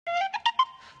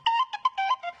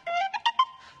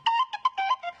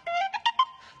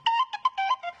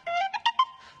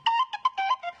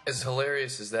As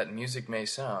hilarious as that music may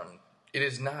sound, it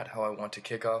is not how I want to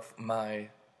kick off my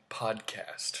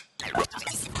podcast.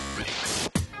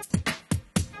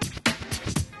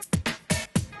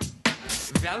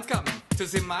 Welcome to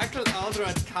the Michael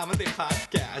Aldred Comedy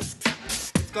Podcast.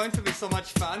 It's going to be so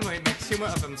much fun where he makes humor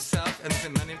of himself and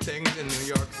the many things in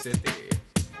New York City.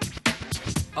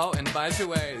 Oh, and by the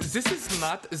way, this is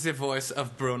not the voice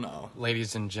of Bruno.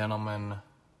 Ladies and gentlemen,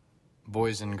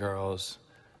 boys and girls,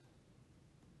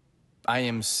 I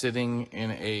am sitting in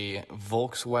a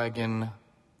Volkswagen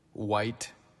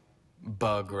white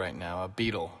Bug right now, a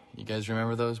Beetle. You guys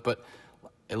remember those? But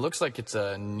it looks like it's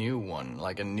a new one,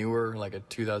 like a newer, like a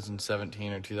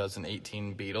 2017 or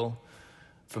 2018 Beetle.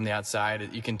 From the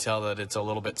outside, you can tell that it's a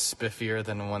little bit spiffier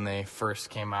than when they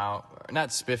first came out. Not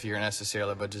spiffier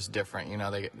necessarily, but just different. You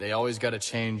know, they always got to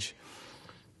change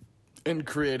and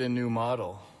create a new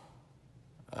model.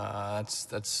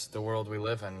 That's the world we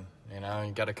live in. You know,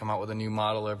 you got to come out with a new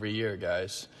model every year,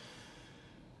 guys.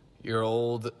 Your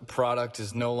old product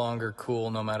is no longer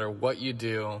cool, no matter what you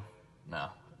do. No.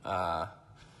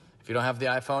 If you don't have the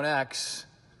iPhone X,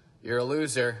 you're a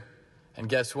loser. And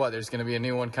guess what? There's going to be a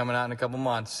new one coming out in a couple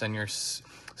months, and you're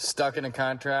stuck in a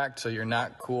contract, so you're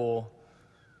not cool.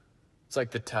 It's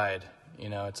like the tide, you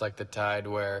know? It's like the tide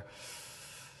where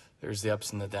there's the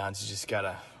ups and the downs. You just got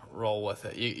to roll with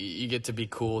it. You get to be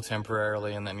cool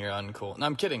temporarily, and then you're uncool. No,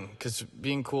 I'm kidding, because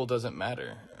being cool doesn't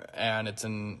matter. And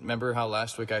remember how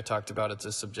last week I talked about it's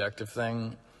a subjective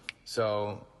thing?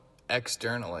 So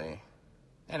externally,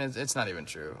 and it's not even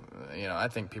true. You know, I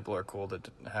think people are cool that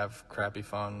have crappy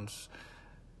phones.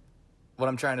 What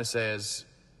I'm trying to say is,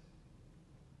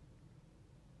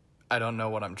 I don't know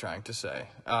what I'm trying to say.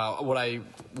 What I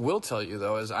will tell you,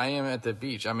 though, is I am at the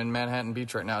beach. I'm in Manhattan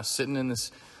Beach right now, sitting in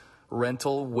this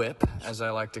rental whip, as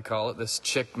I like to call it, this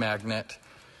chick magnet.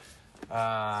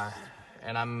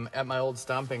 And I'm at my old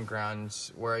stomping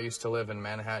grounds where I used to live in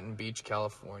Manhattan Beach,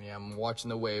 California. I'm watching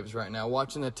the waves right now,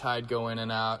 watching the tide go in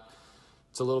and out.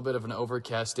 It's a little bit of an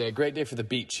overcast day. Great day for the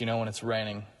beach, you know, when it's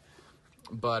raining.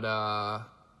 But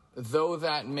though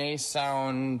that may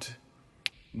sound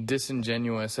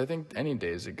disingenuous, I think any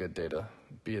day is a good day to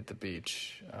be at the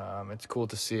beach. It's cool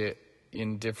to see it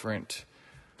in different,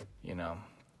 you know,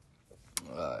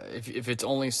 if it's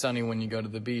only sunny when you go to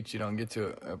the beach, you don't get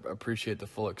to appreciate the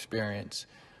full experience.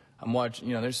 I'm watching,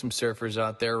 you know, there's some surfers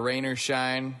out there, rain or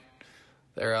shine,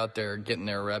 they're out there getting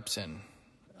their reps in.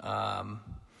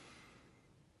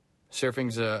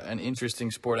 Surfing's an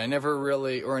interesting sport.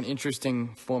 Or an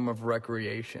interesting form of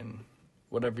recreation,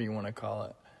 whatever you want to call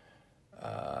it.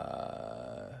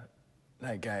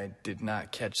 That guy did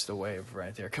not catch the wave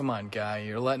right there. Come on, guy,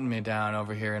 you're letting me down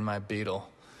over here in my Beetle.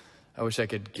 I wish I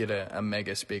could get a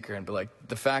mega speaker and be like,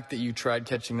 the fact that you tried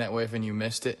catching that wave and you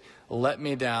missed it, let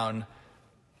me down.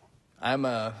 I'm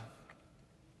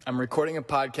recording a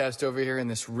podcast over here in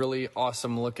this really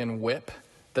awesome looking whip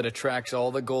that attracts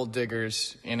all the gold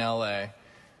diggers in LA.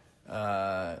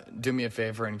 Do me a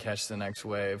favor and catch the next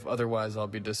wave. Otherwise, I'll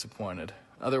be disappointed.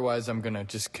 Otherwise, I'm going to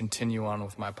just continue on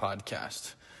with my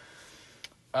podcast.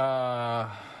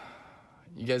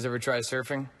 You guys ever try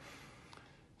surfing?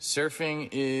 Surfing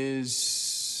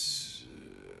is,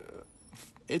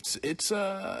 it's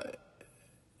not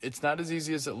as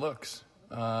easy as it looks.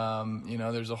 You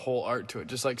know, there's a whole art to it,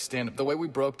 just like stand-up. The way we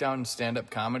broke down stand-up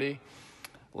comedy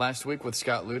last week with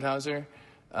Scott Lutthauser,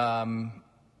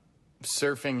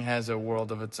 surfing has a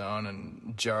world of its own,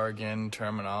 and jargon,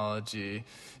 terminology.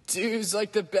 Dude, it's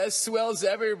like the best swells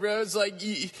ever, bro. It's like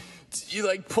you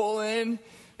like pull in,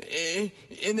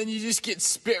 and then you just get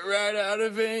spit right out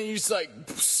of it, and you just like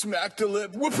smack the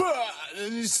lip,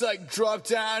 and you just like drop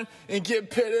down and get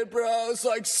pitted, bro. It's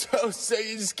like so sick.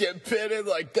 You just get pitted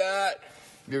like that.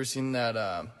 Have you ever seen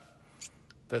that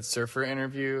surfer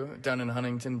interview down in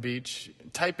Huntington Beach?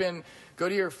 Go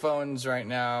to your phones right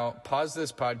now, pause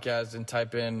this podcast and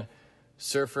type in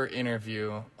surfer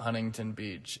interview Huntington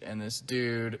Beach. And this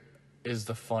dude is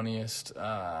the funniest.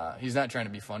 He's not trying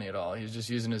to be funny at all. He's just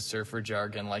using his surfer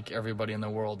jargon like everybody in the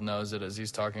world knows it as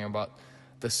he's talking about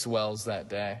the swells that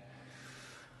day.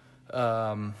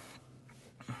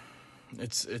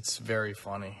 It's very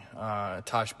funny.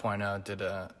 Tosh Point did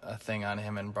a thing on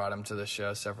him and brought him to the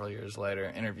show several years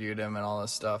later, interviewed him and all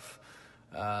this stuff.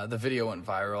 The video went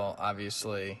viral,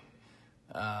 obviously,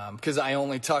 because I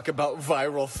only talk about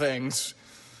viral things.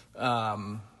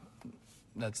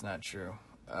 That's not true.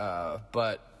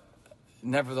 But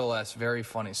nevertheless, very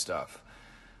funny stuff.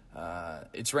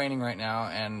 It's raining right now,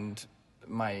 and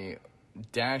my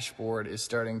dashboard is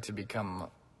starting to become,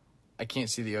 I can't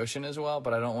see the ocean as well,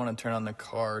 but I don't want to turn on the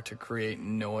car to create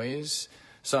noise.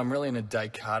 So I'm really in a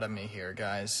dichotomy here,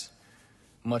 guys,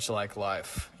 much like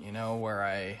life, where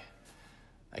I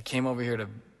came over here to,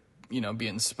 be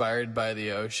inspired by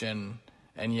the ocean,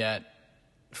 and yet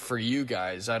for you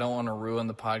guys, I don't want to ruin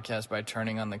the podcast by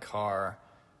turning on the car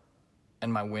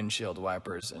and my windshield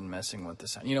wipers and messing with the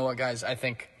sound. You know what, guys? I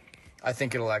think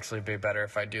it'll actually be better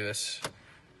if I do this.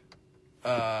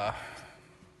 Let's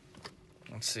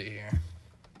see here.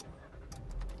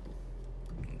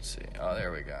 Let's see. Oh,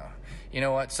 there we go. You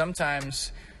know what?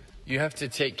 Sometimes you have to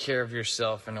take care of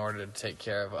yourself in order to take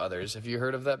care of others. Have you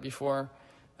heard of that before?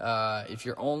 If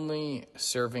you're only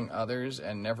serving others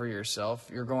and never yourself,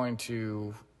 you're going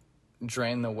to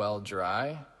drain the well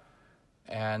dry,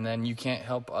 and then you can't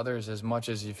help others as much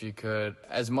as you could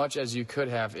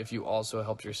have if you also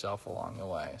helped yourself along the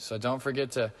way. So don't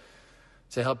forget to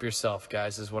help yourself,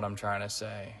 guys, is what I'm trying to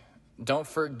say. Don't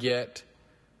forget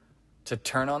to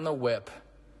turn on the whip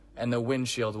and the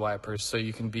windshield wipers so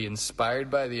you can be inspired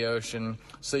by the ocean,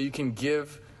 so you can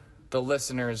give the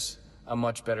listeners a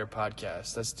much better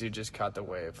podcast. This dude just caught the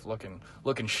wave, looking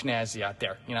snazzy out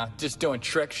there, just doing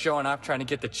tricks, showing off, trying to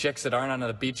get the chicks that aren't on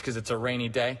the beach because it's a rainy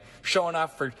day, showing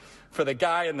off for the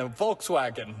guy in the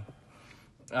Volkswagen.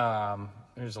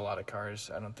 There's a lot of cars.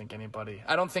 I don't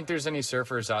think there's any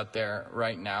surfers out there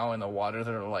right now in the water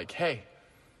that are like, hey,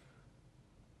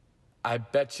 I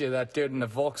bet you that dude in the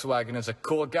Volkswagen is a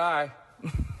cool guy.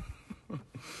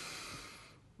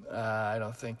 I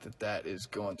don't think that is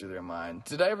going through their mind.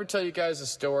 Did I ever tell you guys a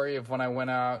story of when I went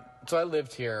out? So I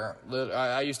lived here.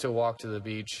 I used to walk to the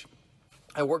beach.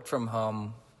 I worked from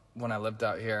home when I lived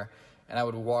out here, and I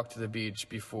would walk to the beach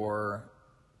before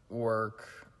work.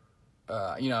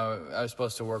 I was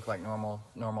supposed to work like normal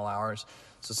hours.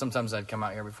 So sometimes I'd come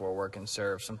out here before work and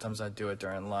surf. Sometimes I'd do it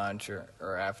during lunch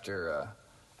or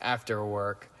after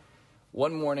work.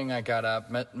 One morning I got up,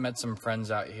 met some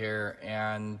friends out here,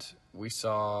 and we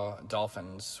saw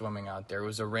dolphins swimming out there. It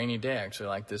was a rainy day, actually,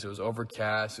 like this. It was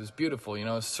overcast. It was beautiful, it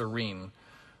was serene.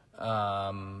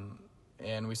 And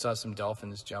we saw some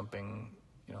dolphins jumping,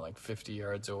 like 50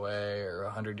 yards away or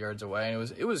 100 yards away.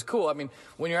 And it was cool. I mean,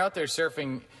 when you're out there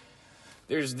surfing,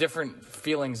 there's different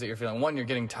feelings that you're feeling. One, you're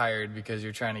getting tired because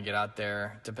you're trying to get out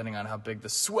there, depending on how big the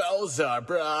swells are,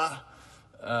 brah.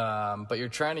 But you're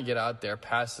trying to get out there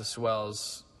past the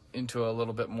swells into a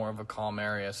little bit more of a calm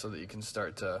area so that you can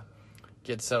start to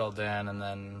get settled in and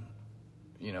then,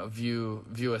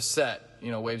 view a set.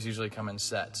 Waves usually come in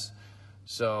sets.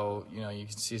 So, you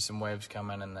can see some waves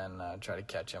coming and then try to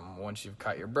catch them once you've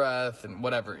caught your breath and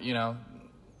whatever,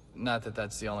 Not that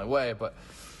that's the only way, but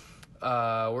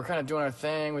we're kind of doing our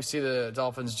thing. We see the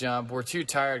dolphins jump. We're too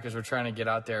tired because we're trying to get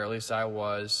out there, at least I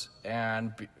was,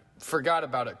 and forgot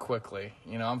about it quickly.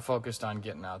 I'm focused on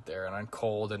getting out there, and I'm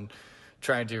cold and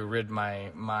trying to rid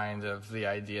my mind of the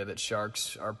idea that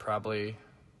sharks are probably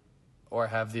or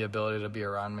have the ability to be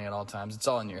around me at all times. It's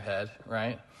all in your head,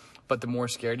 right? But the more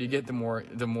scared you get, the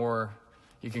more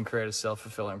you can create a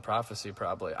self-fulfilling prophecy,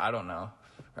 probably. I don't know,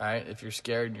 right? If you're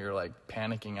scared, you're like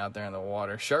panicking out there in the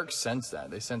water. Sharks sense that.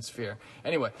 They sense fear.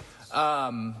 Anyway, I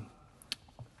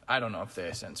don't know if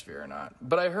they sense fear or not.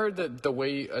 But I heard that the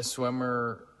way a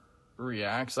swimmer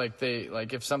reacts, like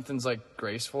if something's like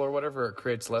graceful or whatever, it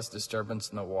creates less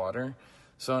disturbance in the water.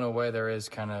 So in a way, there is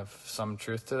kind of some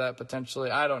truth to that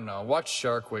potentially. I don't know. Watch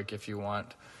Shark Week if you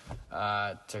want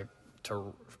to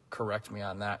correct me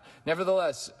on that.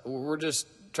 Nevertheless, we're just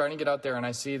trying to get out there, and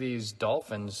I see these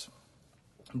dolphins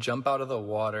jump out of the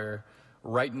water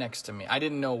right next to me. I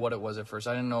didn't know what it was at first.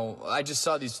 I didn't know. I just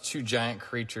saw these two giant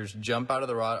creatures jump out of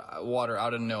the water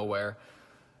out of nowhere.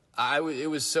 It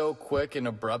was so quick and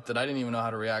abrupt that I didn't even know how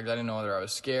to react. I didn't know whether I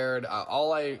was scared.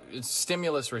 It's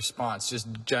stimulus response. Just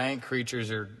giant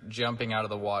creatures are jumping out of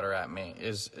the water at me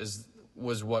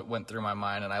was what went through my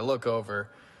mind. And I look over,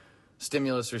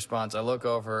 stimulus response. I look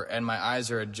over, and my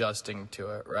eyes are adjusting to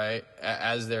it, right?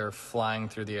 As they're flying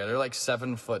through the air. They're like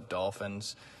 7-foot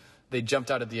dolphins. They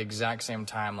jumped out at the exact same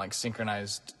time, like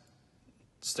synchronized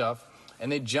stuff.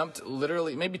 And they jumped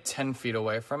literally maybe 10 feet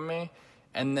away from me,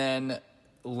 and then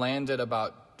landed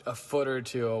about a foot or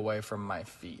two away from my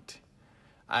feet.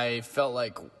 I felt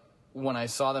like when I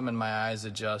saw them and my eyes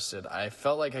adjusted, I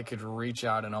felt like I could reach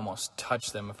out and almost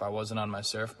touch them if I wasn't on my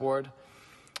surfboard.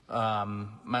 My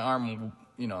arm,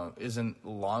 isn't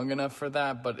long enough for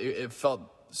that, but it felt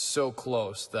so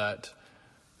close that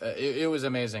it was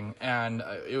amazing. And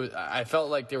I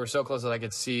felt like they were so close that I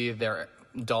could see their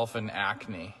dolphin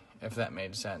acne, if that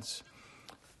made sense.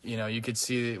 You could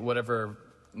see whatever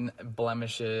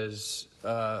blemishes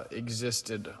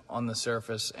existed on the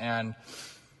surface, and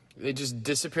they just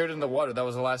disappeared in the water. That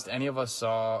was the last any of us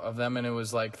saw of them, and it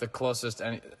was like the closest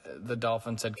the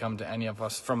dolphins had come to any of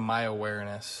us from my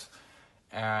awareness.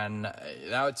 And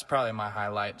that's probably my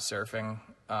highlight, surfing.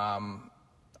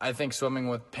 I think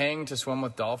paying to swim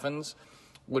with dolphins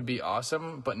would be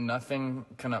awesome, but nothing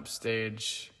can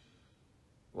upstage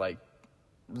like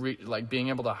being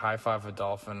able to high five a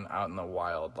dolphin out in the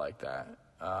wild like that.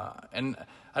 And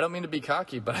I don't mean to be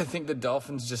cocky, but I think the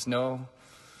dolphins just know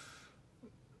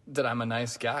that I'm a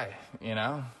nice guy, you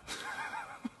know?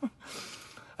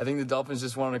 I think the dolphins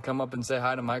just wanted to come up and say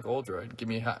hi to Mike Oldroyd, give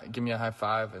me a high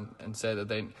five and say that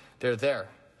they're there,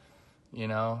 you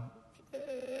know?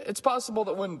 It's possible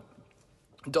that when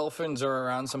dolphins are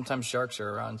around, sometimes sharks are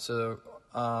around. So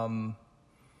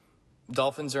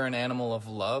dolphins are an animal of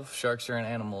love. Sharks are an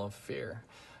animal of fear.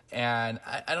 And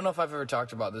I don't know if I've ever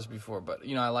talked about this before, but,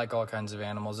 you know, I like all kinds of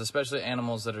animals, especially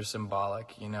animals that are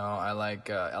symbolic. You know, I like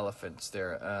elephants.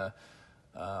 They're,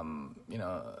 you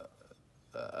know,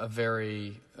 a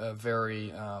very, you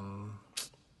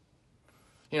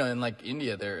know, in like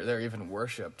India, they're even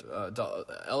worshipped.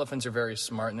 Elephants are very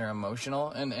smart and they're emotional,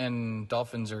 and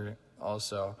dolphins are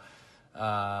also.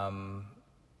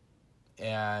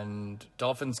 And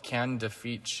dolphins can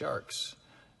defeat sharks.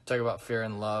 Talk about fear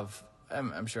and love.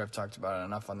 I'm sure I've talked about it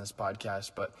enough on this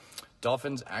podcast, but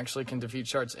dolphins actually can defeat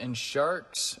sharks, and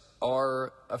sharks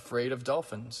are afraid of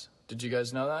dolphins. Did you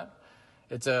guys know that?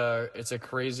 It's a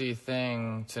crazy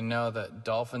thing to know that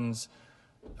dolphins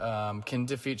can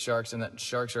defeat sharks and that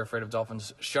sharks are afraid of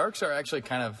dolphins. Sharks are actually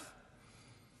kind of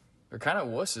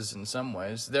wusses in some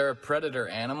ways. They're a predator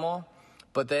animal,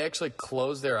 but they actually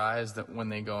close their eyes when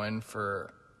they go in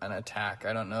for an attack.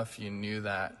 I don't know if you knew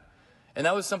that. And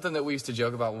that was something that we used to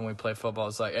joke about when we play football.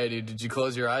 It's like, hey, dude, did you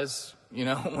close your eyes, you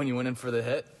know, when you went in for the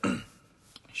hit?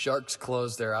 Sharks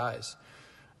close their eyes.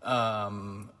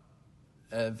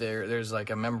 There's like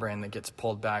a membrane that gets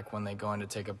pulled back when they go in to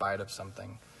take a bite of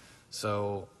something.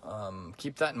 So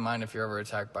keep that in mind. If you're ever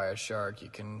attacked by a shark, you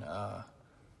can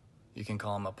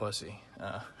call him a pussy.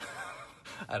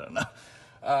 I don't know.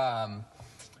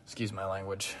 Excuse my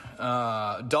language.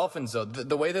 Dolphins, though,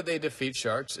 the way that they defeat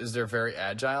sharks is they're very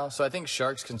agile. So I think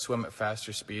sharks can swim at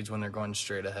faster speeds when they're going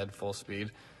straight ahead, full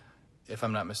speed, if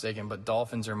I'm not mistaken. But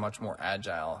dolphins are much more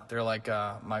agile. They're like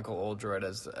Michael Oldroyd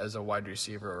as a wide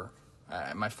receiver.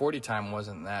 My 40 time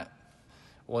wasn't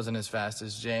as fast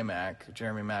as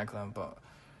Jeremy Macklin, but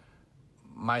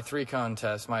my 3-cone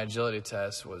test, my agility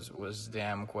test was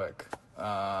damn quick.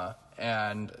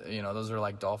 And, you know, those are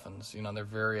like dolphins. You know, they're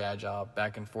very agile,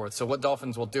 back and forth. So what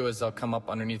dolphins will do is they'll come up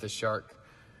underneath a shark,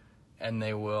 and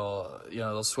they will, you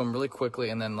know, they'll swim really quickly,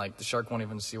 and then, like, the shark won't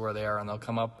even see where they are, and they'll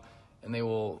come up, and they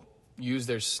will use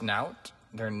their snout,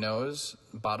 their nose,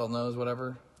 bottle nose,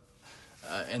 whatever,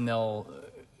 and they'll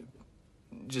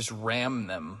just ram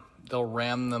them. They'll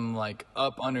ram them, like,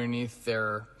 up underneath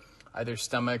their either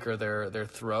stomach or their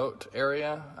throat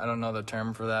area. I don't know the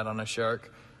term for that on a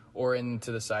shark. Or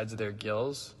into the sides of their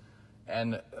gills.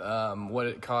 And what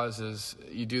it causes,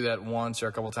 you do that once or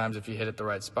a couple times, if you hit it the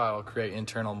right spot, it'll create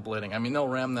internal bleeding. I mean, they'll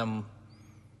ram them,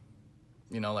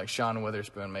 you know, like Sean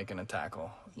Witherspoon making a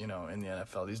tackle, you know, in the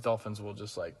NFL. These dolphins will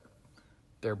just, like,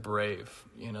 they're brave.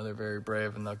 You know, they're very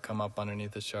brave, and they'll come up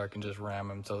underneath the shark and just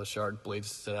ram him until the shark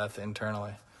bleeds to death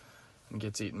internally and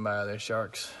gets eaten by other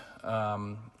sharks.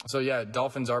 So, yeah,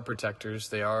 dolphins are protectors.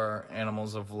 They are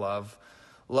animals of love.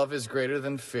 Love is greater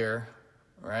than fear,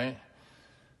 right?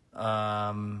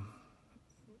 Not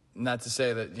to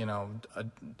say that, you know,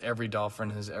 every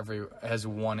dolphin has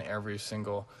won every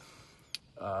single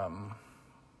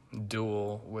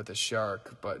duel with a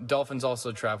shark, but dolphins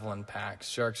also travel in packs.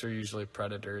 Sharks are usually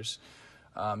predators.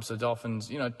 So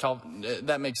dolphins, you know,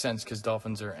 that makes sense because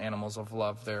dolphins are animals of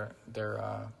love. They're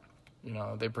you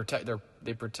know, they protect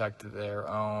their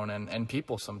own and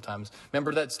people sometimes.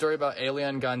 Remember that story about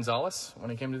Elian Gonzalez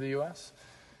when he came to the U.S.?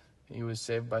 He was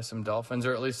saved by some dolphins,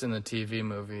 or at least in the TV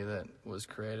movie that was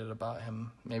created about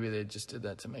him. Maybe they just did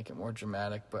that to make it more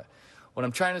dramatic. But what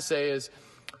I'm trying to say is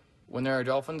when there are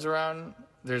dolphins around,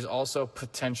 there's also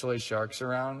potentially sharks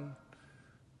around.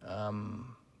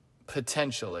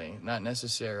 Potentially, not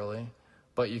necessarily,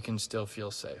 but you can still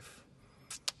feel safe.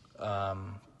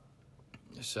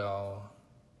 So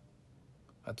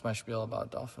that's my spiel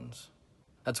about dolphins.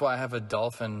 That's why I have a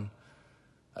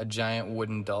giant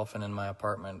wooden dolphin in my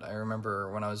apartment. I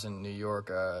remember when I was in New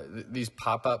York, these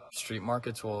pop-up street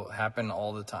markets will happen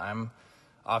all the time.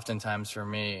 Oftentimes for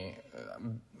me,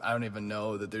 I don't even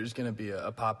know that there's going to be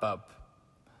a pop-up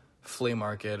flea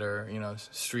market or, you know,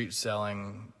 street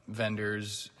selling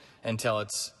vendors until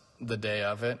it's the day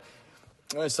of it.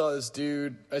 I saw this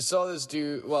dolphin.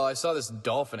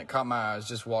 It caught my eye. I was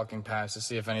just walking past to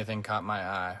see if anything caught my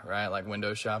eye, right? Like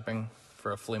window shopping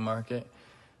for a flea market.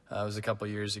 It was a couple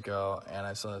years ago, and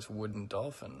I saw this wooden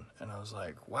dolphin, and I was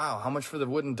like, wow, how much for the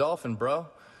wooden dolphin, bro?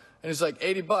 And he's like,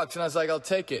 $80, and I was like, I'll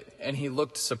take it. And he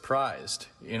looked surprised,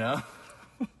 you know?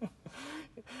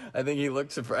 I think he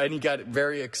looked surprised, and he got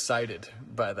very excited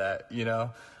by that, you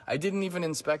know? I didn't even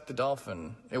inspect the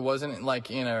dolphin. It wasn't like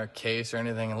in a case or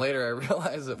anything. And later I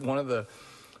realized that one of the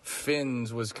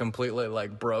fins was completely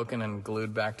like broken and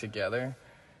glued back together.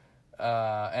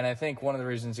 And I think one of the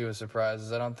reasons he was surprised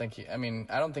is I don't think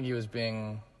he was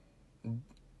being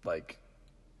like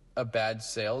a bad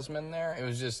salesman there. It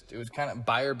was kind of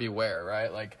buyer beware,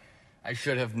 right? Like I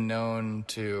should have known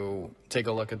to take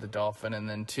a look at the dolphin, and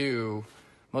then two,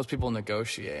 most people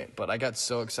negotiate, but I got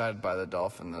so excited by the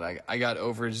dolphin that I got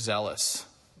overzealous.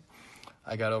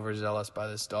 I got overzealous by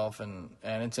this dolphin,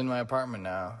 and it's in my apartment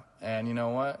now. And you know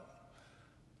what?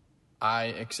 I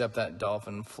accept that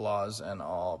dolphin, flaws and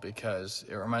all, because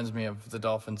it reminds me of the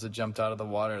dolphins that jumped out of the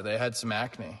water. They had some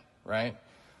acne, right?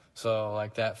 So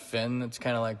like that fin that's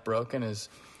kind of like broken is...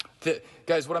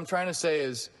 Guys, what I'm trying to say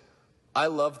is I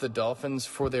love the dolphins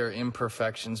for their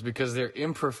imperfections, because their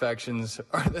imperfections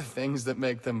are the things that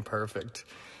make them perfect.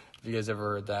 Have you guys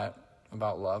ever heard that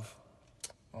about love?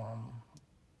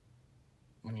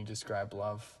 When you describe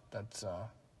love, that's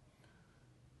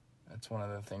one of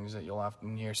the things that you'll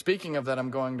often hear. Speaking of that, I'm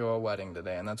going to a wedding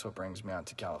today, and that's what brings me out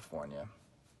to California.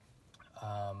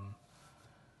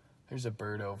 There's a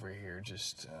bird over here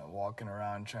just walking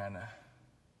around trying to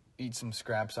eat some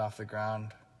scraps off the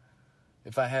ground.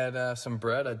 If I had some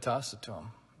bread, I'd toss it to him,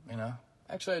 you know?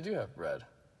 Actually, I do have bread.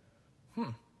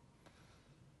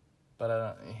 But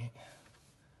I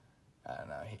don't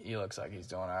know. He looks like he's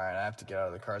doing all right. I have to get out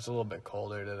of the car. It's a little bit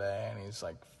colder today, and he's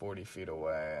like 40 feet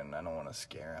away, and I don't want to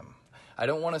scare him. I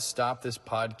don't want to stop this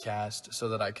podcast so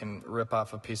that I can rip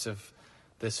off a piece of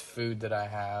this food that I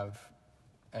have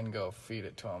and go feed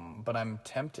it to him. But I'm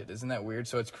tempted. Isn't that weird?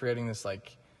 So it's creating this,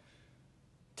 like,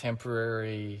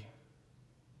 temporary...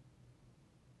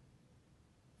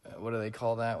 what do they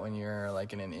call that when you're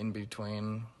like in an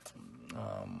in-between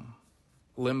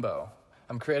limbo?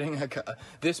 I'm creating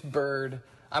this bird.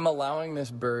 I'm allowing this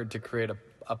bird to create a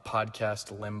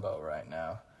podcast limbo right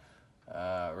now,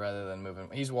 rather than moving.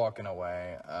 He's walking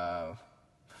away. I'm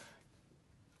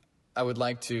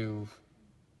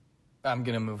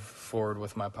going to move forward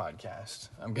with my podcast.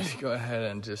 I'm going to go ahead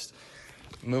and just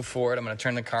move forward. I'm going to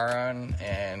turn the car on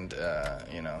and,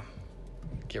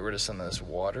 get rid of some of this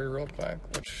water real quick,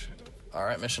 all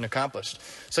right, mission accomplished.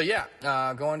 So yeah,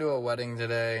 going to a wedding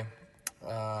today.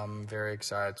 Very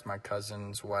excited. It's my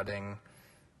cousin's wedding.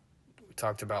 We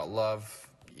talked about love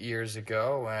years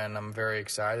ago, and I'm very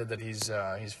excited that he's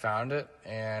found it,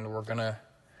 and we're gonna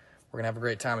have a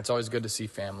great time. It's always good to see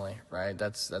family, right?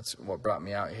 That's what brought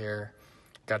me out here.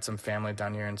 Got some family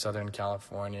down here in Southern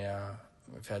California.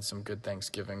 We've had some good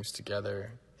Thanksgivings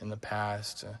together in the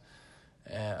past.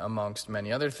 Amongst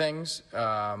many other things,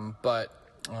 but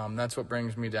that's what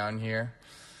brings me down here.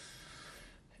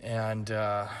 And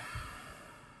I'm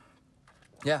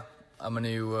going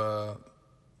to,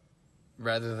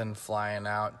 rather than flying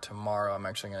out tomorrow, I'm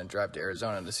actually going to drive to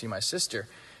Arizona to see my sister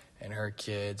and her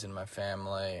kids and my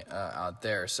family out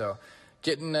there. So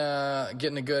getting a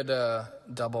good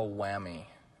double whammy,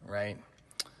 right?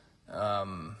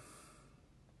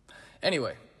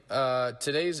 Anyway,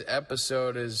 today's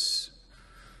episode is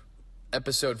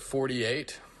episode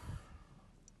 48.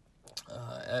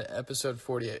 Episode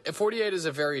 48. 48 is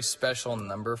a very special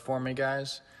number for me,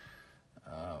 guys.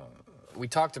 We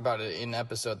talked about it in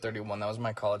episode 31. That was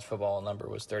my college football number,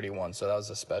 was 31. So that was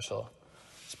a special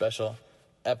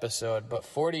episode. But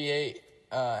 48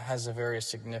 has a very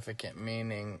significant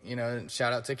meaning. You know,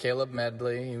 shout out to Caleb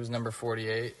Medley. He was number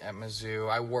 48 at Mizzou.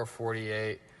 I wore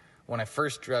 48 when I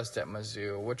first dressed at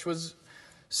Mizzou, which was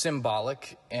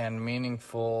symbolic and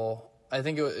meaningful. I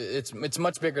think it's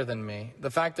much bigger than me. The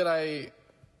fact that I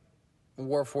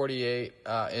wore 48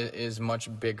 is much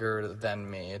bigger than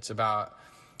me. It's about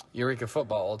Eureka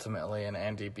football ultimately and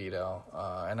Andy Beto.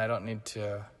 And I don't need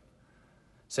to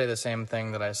say the same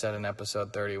thing that I said in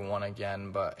episode 31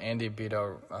 again, but Andy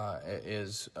Beto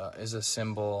is a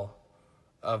symbol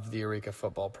of the Eureka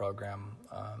football program.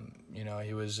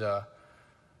 He was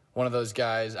one of those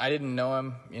guys. I didn't know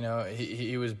him.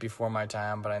 He was before my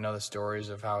time, but I know the stories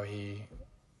of how he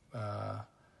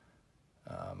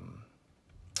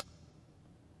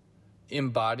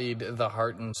embodied the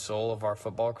heart and soul of our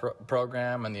football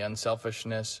program and the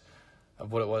unselfishness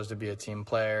of what it was to be a team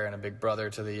player and a big brother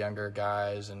to the younger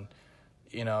guys. And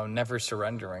never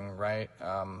surrendering, right?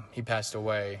 He passed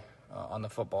away on the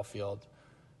football field.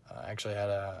 Actually had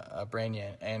a brain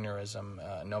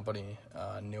aneurysm. Nobody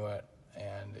knew it,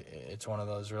 and it's one of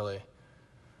those really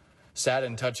sad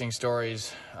and touching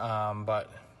stories, but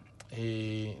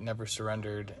he never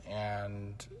surrendered,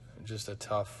 and just a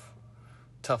tough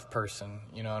person,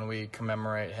 and we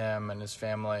commemorate him and his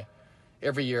family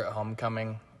every year at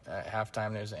homecoming. At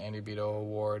halftime, there's an Andy Beto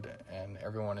Award, and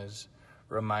everyone is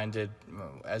reminded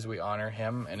as we honor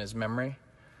him and his memory,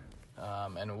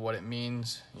 and what it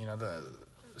means. The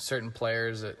certain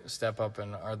players that step up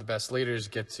and are the best leaders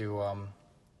get to,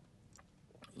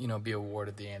 be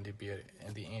awarded the Andy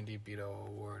Beto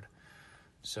Award.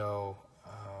 So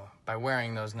by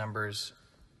wearing those numbers,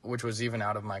 which was even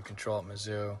out of my control at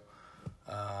Mizzou,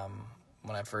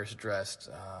 when I first dressed,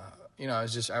 I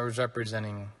was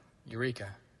representing Eureka.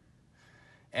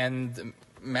 And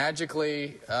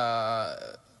magically,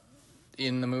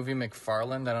 in the movie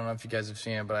McFarland, I don't know if you guys have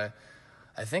seen it, but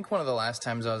I think one of the last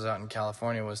times I was out in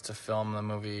California was to film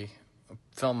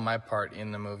my part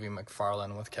in the movie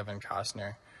McFarland with Kevin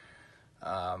Costner.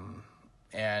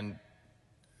 And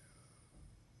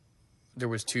there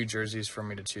was 2 jerseys for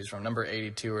me to choose from, number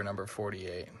 82 or number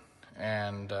 48.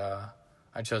 And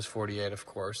I chose 48, of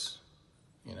course.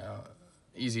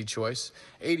 Easy choice.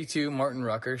 82, Martin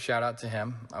Rucker, shout out to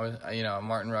him.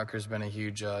 Martin Rucker's been a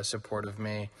huge support of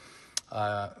me.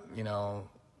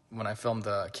 When I filmed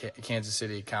the Kansas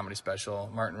City comedy special,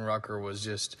 Martin Rucker was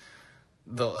just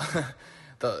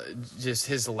just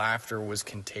his laughter was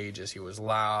contagious. He was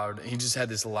loud. He just had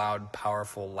this loud,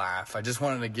 powerful laugh. I just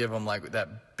wanted to give him like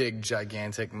that big,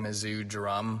 gigantic Mizzou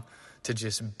drum to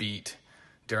just beat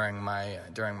during my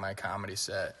comedy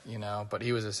set, But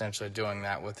he was essentially doing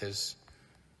that with his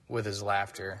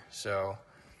laughter. So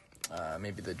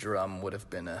maybe the drum would have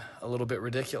been a little bit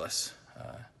ridiculous.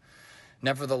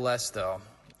 Nevertheless, though,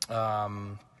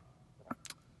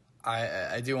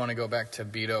 I do want to go back to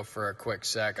Beto for a quick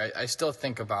sec. I still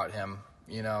think about him,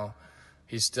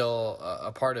 He's still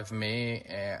a part of me,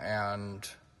 and,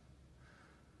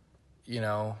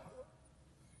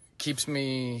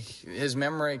 his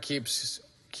memory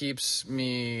keeps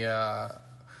me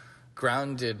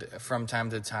grounded from time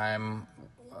to time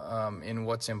in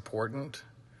what's important.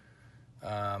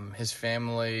 His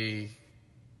family,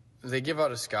 they give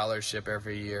out a scholarship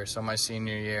every year. So my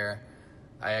senior year,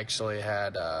 I actually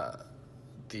had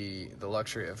the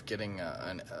luxury of getting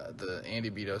the Andy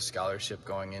Beto scholarship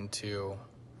going into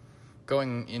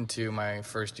my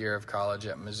first year of college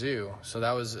at Mizzou. So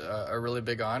that was a really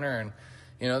big honor, and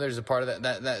there's a part of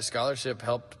that scholarship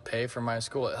helped pay for my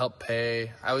school. It helped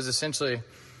pay. I was essentially,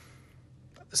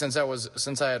 since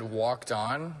I had walked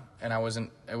on and I was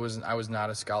not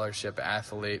a scholarship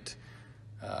athlete.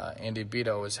 Andy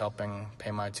Beto was helping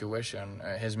pay my tuition,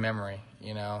 his memory,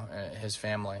 his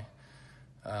family.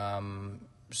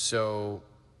 So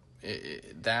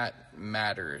that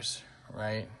matters,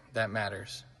 right? That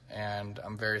matters. And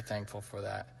I'm very thankful for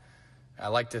that. I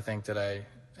like to think that I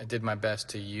did my best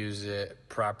to use it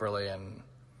properly and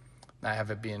not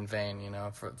have it be in vain,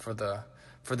 for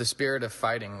the spirit of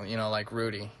fighting, like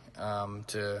Rudy,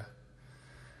 to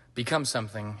become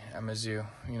something at Mizzou.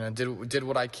 Did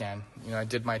what I can. I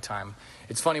did my time.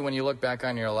 It's funny when you look back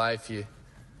on your life, you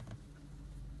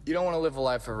don't want to live a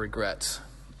life of regrets,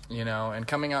 And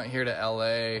coming out here to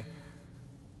LA,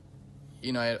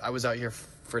 I was out here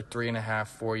for 3.5,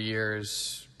 4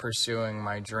 years pursuing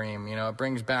my dream. It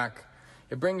brings back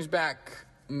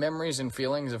memories and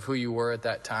feelings of who you were at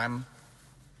that time.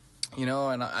 And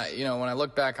when I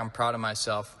look back, I'm proud of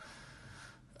myself.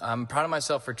 I'm proud of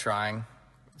myself for trying.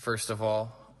 First of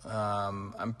all,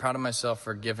 I'm proud of myself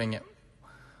for giving it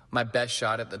my best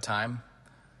shot at the time.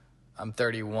 I'm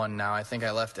 31 now. I think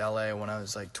I left LA when I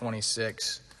was like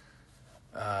 26,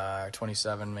 or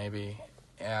 27 maybe.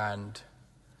 And,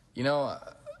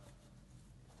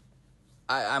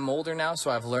 I'm older now, so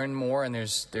I've learned more, and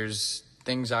there's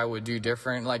things I would do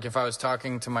different. Like if I was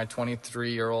talking to my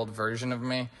 23-year-old version of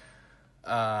me,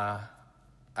 I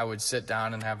would sit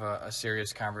down and have a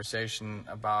serious conversation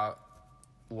about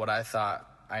what I thought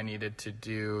I needed to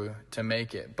do to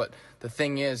make it. But the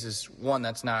thing is one,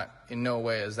 that's not, in no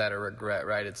way is that a regret,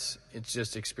 right? It's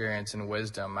just experience and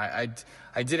wisdom. I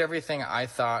did everything I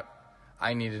thought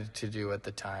I needed to do at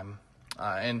the time.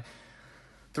 And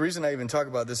the reason I even talk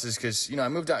about this is because, I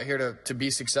moved out here to be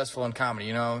successful in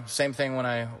comedy. Same thing when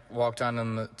I walked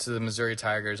on to the Missouri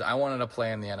Tigers. I wanted to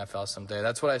play in the NFL someday.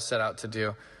 That's what I set out to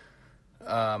do.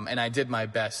 And I did my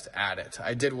best at it.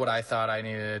 I did what I thought I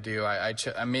needed to do.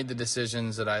 I made the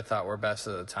decisions that I thought were best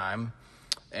at the time.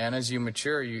 And as you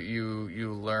mature,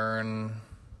 you learn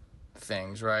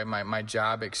things, right? My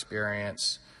job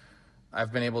experience,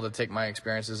 I've been able to take my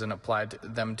experiences and apply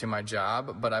them to my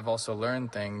job, but I've also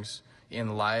learned things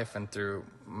in life and through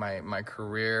my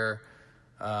career,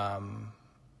 other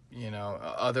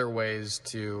ways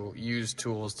to use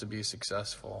tools to be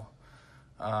successful,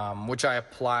 which I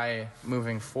apply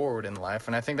moving forward in life.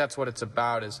 And I think that's what it's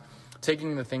about, is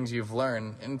taking the things you've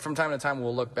learned. And from time to time,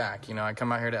 we'll look back. I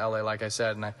come out here to LA, like I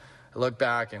said, and I look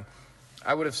back, and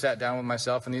I would have sat down with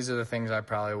myself, and these are the things I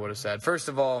probably would have said. First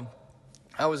of all,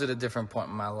 I was at a different point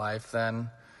in my life then.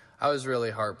 I was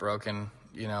really heartbroken,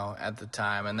 at the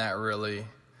time, and that really,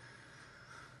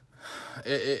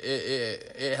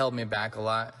 it held me back a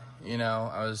lot.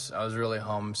 I was really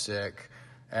homesick,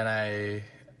 and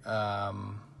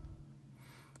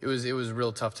it was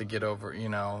real tough to get over,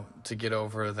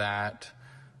 that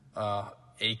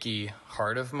achy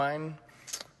heart of mine.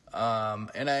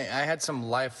 And I had some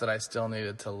life that I still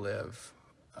needed to live,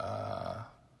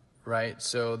 right?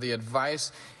 So the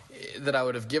advice that I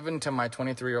would have given to my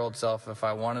 23-year-old self if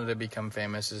I wanted to become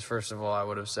famous is, first of all, I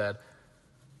would have said,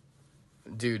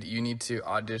 dude, you need to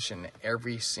audition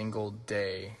every single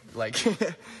day. Like,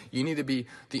 you need to be,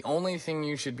 the only thing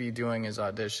you should be doing is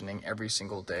auditioning every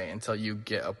single day until you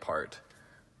get a part.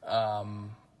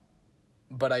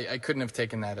 But I couldn't have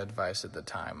taken that advice at the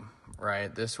time,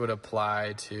 right? This would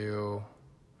apply to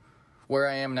where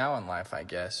I am now in life, I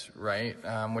guess, right?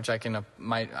 Which I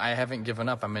haven't given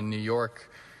up. I'm in New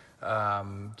York,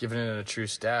 giving it a true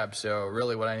stab. So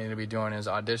really what I need to be doing is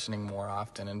auditioning more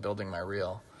often and building my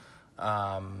reel.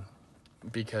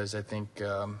 Because I think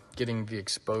getting the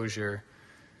exposure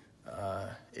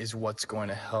is what's going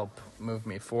to help move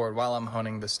me forward while I'm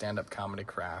honing the stand-up comedy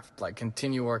craft. Like,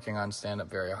 continue working on stand-up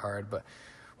very hard. But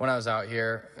when I was out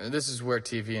here, this is where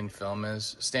TV and film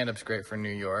is. Stand-up's great for New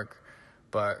York,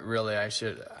 but really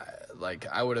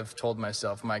I would have told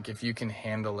myself, Mike, if you can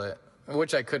handle it,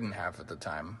 which I couldn't have at the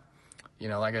time.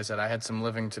 Like I said, I had some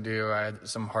living to do. I had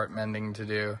some heart mending to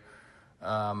do.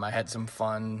 I had some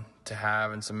fun to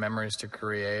have and some memories to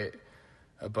create.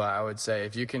 But I would say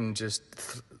if you can just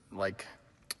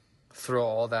throw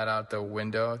all that out the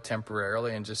window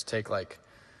temporarily and just take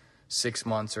 6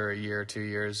 months or a year, 2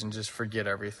 years, and just forget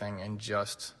everything and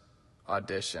just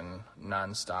audition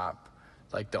nonstop.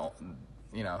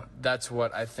 That's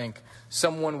what I think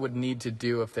someone would need to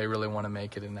do if they really want to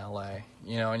make it in LA.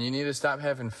 And you need to stop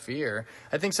having fear.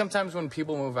 I think sometimes when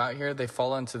people move out here, they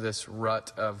fall into this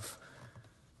rut of,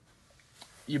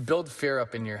 you build fear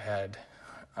up in your head.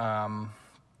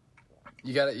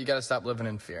 You gotta stop living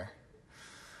in fear.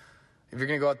 If you're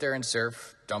gonna go out there and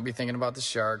surf, don't be thinking about the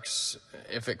sharks.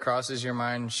 If it crosses your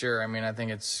mind, sure. I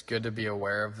think it's good to be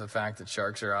aware of the fact that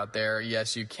sharks are out there.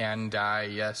 Yes, you can die.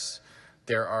 Yes,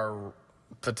 there are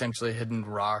potentially hidden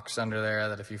rocks under there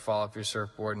that if you fall off your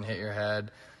surfboard and hit your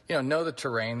head, know the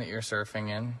terrain that you're surfing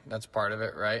in. That's part of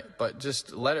it, right? But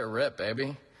just let it rip,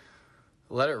 baby.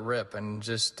 Let it rip, and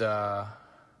just don't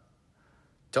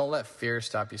let fear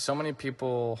stop you. So many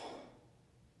people,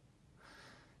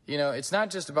 it's not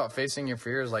just about facing your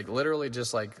fears. Literally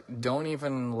just don't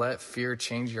even let fear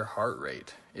change your heart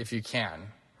rate if you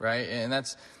can, right? And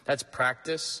that's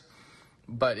practice.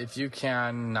 But if you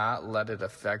can not let it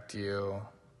affect you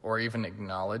or even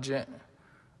acknowledge it,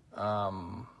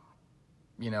 going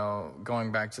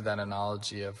back to that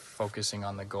analogy of focusing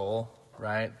on the goal,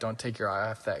 right? Don't take your eye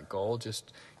off that goal.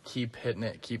 Just keep hitting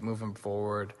it, keep moving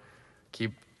forward,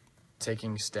 keep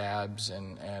taking stabs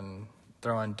and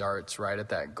throwing darts right at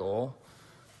that goal.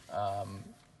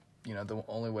 The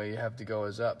only way you have to go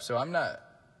is up. So I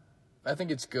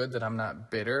think it's good that I'm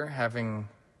not bitter, having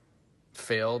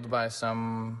failed by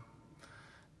some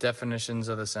definitions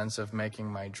of the sense of making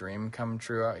my dream come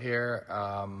true out here.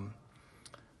 I'm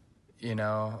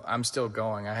still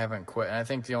going. I haven't quit. And I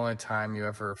think the only time you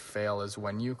ever fail is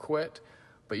when you quit,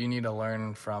 but you need to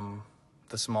learn from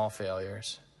the small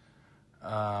failures.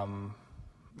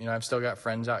 I've still got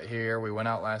friends out here. We went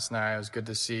out last night. It was good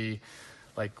to see,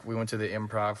 we went to the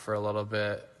Improv for a little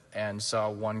bit and saw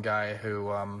one guy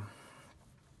who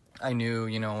I knew,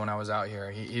 when I was out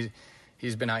here.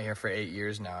 He's been out here for 8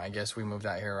 years now. I guess we moved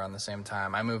out here around the same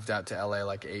time. I moved out to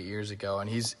LA 8 years ago, and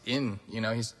he's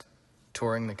he's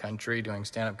touring the country doing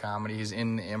stand-up comedy. He's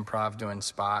in the Improv doing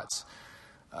spots,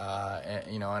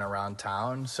 and around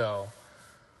town. So,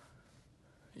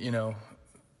 it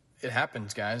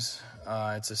happens, guys.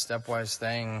 It's a stepwise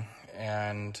thing,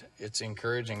 and it's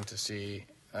encouraging to see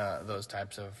those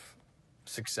types of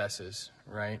successes,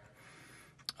 right?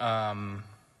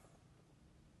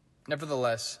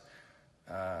 Nevertheless,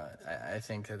 I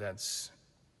think that's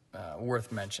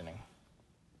worth mentioning.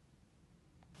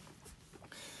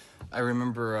 I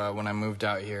remember when I moved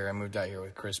out here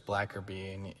with Chris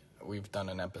Blackerby, and we've done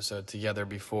an episode together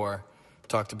before,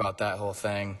 talked about that whole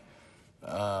thing.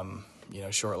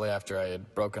 Shortly after I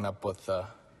had broken up with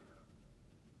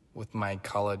my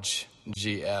college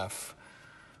GF.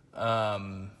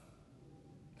 I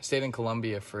stayed in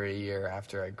Columbia for a year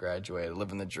after I graduated,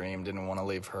 living the dream, didn't want to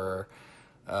leave her.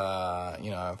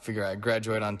 I figured I'd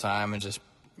graduate on time and just,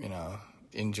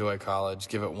 enjoy college,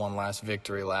 give it one last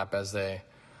victory lap, as they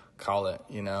call it,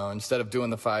 Instead of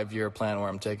doing the 5-year plan where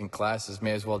I'm taking classes,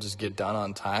 may as well just get done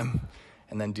on time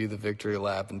and then do the victory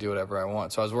lap and do whatever I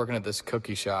want. So I was working at this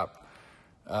cookie shop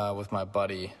with my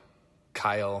buddy,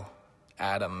 Kyle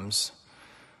Adams.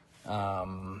 He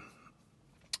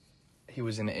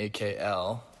was in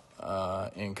AKL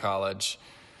in college,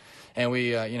 and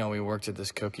we worked at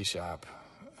this cookie shop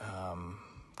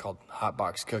called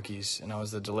Hotbox Cookies, and I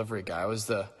was the delivery guy. I was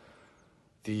the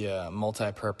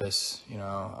multi-purpose.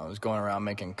 I was going around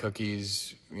making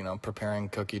cookies, preparing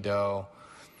cookie dough.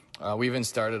 We even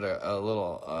started a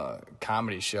little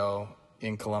comedy show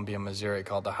in Columbia, Missouri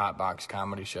called the Hotbox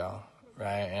Comedy Show,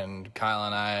 right? And Kyle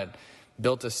and I had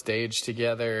built a stage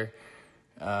together.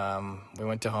 We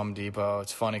went to Home Depot.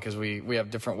 It's funny because we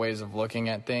have different ways of looking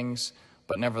at things,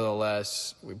 but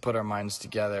nevertheless, we put our minds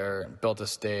together, built a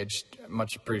stage,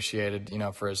 much appreciated,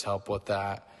 for his help with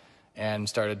that, and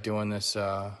started doing this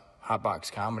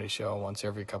Hotbox comedy show once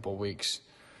every couple weeks.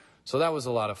 So that was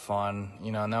a lot of fun,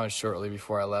 and that was shortly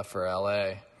before I left for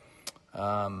LA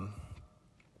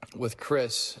with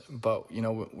Chris. But,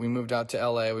 we moved out to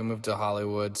LA, we moved to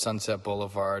Hollywood, Sunset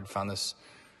Boulevard, found this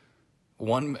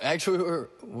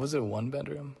was it a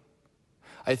one-bedroom?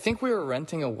 I think we were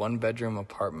renting a one-bedroom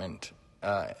apartment,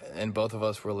 and both of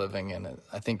us were living in it.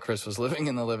 I think Chris was living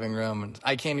in the living room, and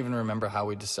I can't even remember how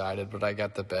we decided, but I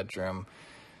got the bedroom.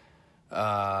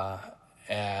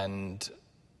 And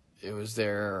it was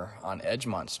there on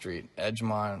Edgemont Street.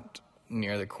 Edgemont,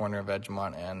 near the corner of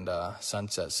Edgemont and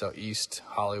Sunset, so East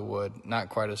Hollywood, not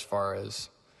quite as far as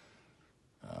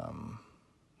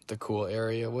the cool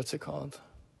area. What's it called?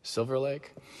 Silver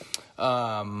Lake.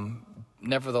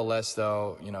 Nevertheless,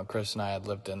 though, Chris and I had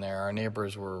lived in there. Our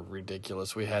neighbors were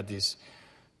ridiculous. We had these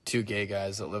 2 gay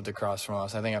guys that lived across from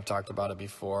us. I think I've talked about it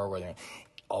before, where they're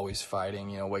always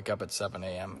fighting, wake up at 7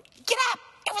 a.m. Get up!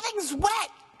 Everything's wet!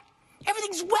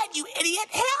 Everything's wet, you idiot!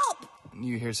 Help!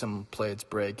 You hear some plates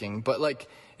breaking. But,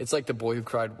 it's like The Boy Who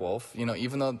Cried Wolf.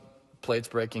 Even though plates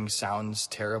breaking sounds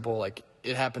terrible,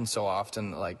 it happens so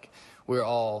often, we're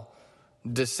all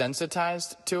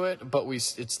desensitized to it, but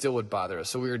it still would bother us.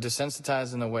 So we were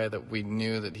desensitized in the way that we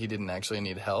knew that he didn't actually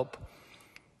need help,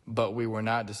 but we were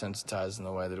not desensitized in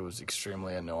the way that it was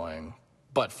extremely annoying,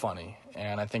 but funny.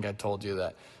 And I think I told you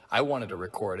that I wanted to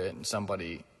record it, and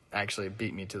somebody actually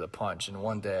beat me to the punch. And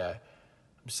one day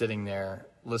I'm sitting there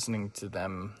listening to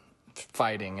them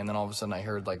fighting, and then all of a sudden I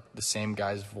heard the same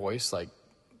guy's voice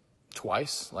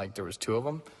twice, there was 2 of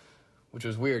them. Which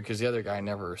was weird because the other guy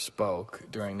never spoke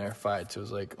during their fights. It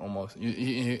was almost,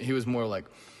 he was more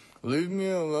leave me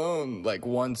alone,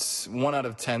 1 out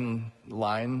of 10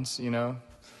 lines,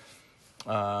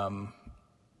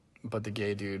 But the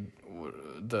gay dude,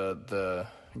 the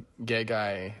gay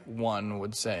guy 1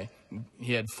 would say,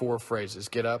 he had 4 phrases: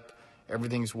 get up,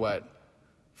 everything's wet,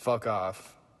 fuck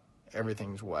off,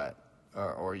 everything's wet,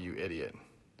 or you idiot.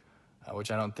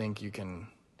 Which I don't think you can,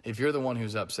 if you're the one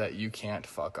who's upset, you can't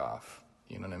fuck off.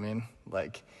 You know what I mean?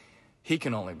 He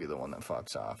can only be the one that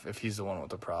fucks off if he's the one with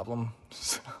the problem.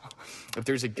 So, if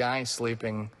there's a guy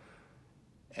sleeping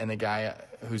and the guy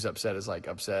who's upset is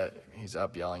upset, he's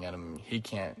up yelling at him, he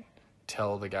can't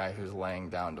tell the guy who's laying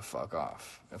down to fuck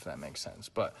off, if that makes sense.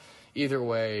 But either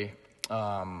way,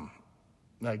 that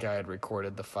guy had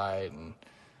recorded the fight, and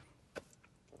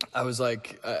I was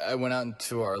I went out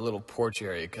into our little porch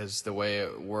area because the way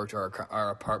it worked,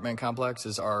 our apartment complex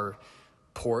is our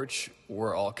porch,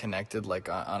 we're all connected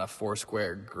on a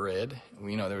 4-square grid.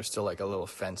 There was still a little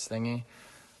fence thingy,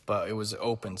 but it was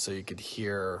open, so you could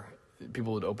hear,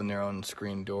 people would open their own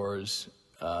screen doors,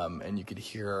 and you could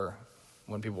hear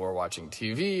when people were watching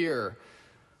TV or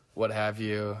what have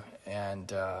you. And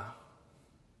this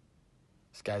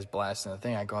guy's blasting the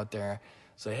thing. I go out there,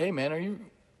 say, hey man,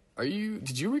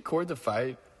 did you record the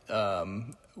fight,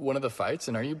 one of the fights,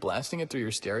 and are you blasting it through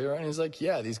your stereo? And he's like,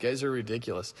 yeah, these guys are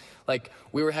ridiculous.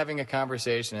 We were having a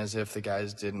conversation as if the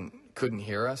guys couldn't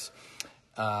hear us.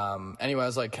 Anyway, I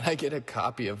was like, can I get a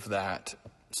copy of that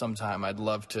sometime? I'd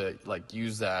love to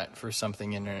use that for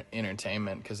something in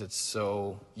entertainment because it's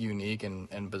so unique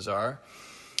and bizarre.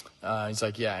 He's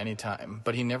like, yeah, anytime.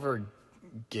 But he never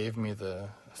gave me the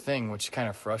thing, which kind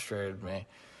of frustrated me.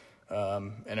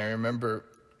 And I remember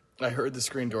I heard the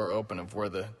screen door open of where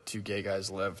the two gay guys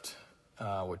lived,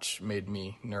 which made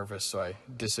me nervous, so I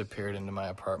disappeared into my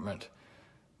apartment.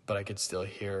 But I could still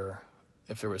hear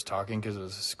if there was talking because it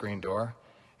was a screen door.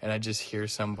 And I just hear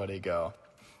somebody go,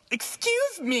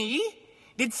 "Excuse me?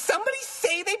 Did somebody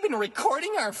say they've been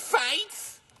recording our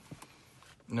fights?"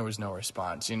 And there was no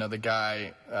response. You know, the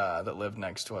guy that lived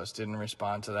next to us didn't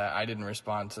respond to that. I didn't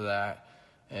respond to that.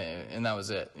 And that was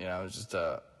it. You know, it was just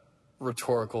a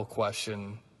rhetorical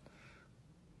question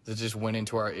that just went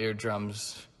into our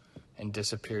eardrums and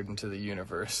disappeared into the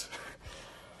universe.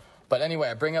 But anyway,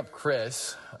 I bring up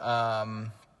Chris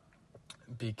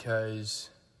because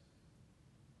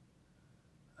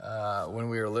when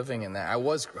we were living in that, I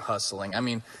was hustling. I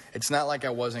mean, it's not like I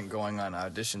wasn't going on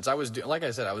auditions. I was, like I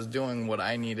said, I was doing what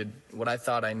I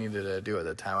thought I needed to do at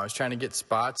the time. I was trying to get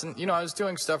spots, and, you know, I was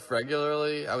doing stuff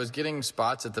regularly. I was getting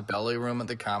spots at the Belly Room at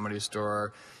the Comedy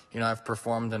Store. You know, I've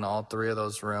performed in all three of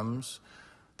those rooms,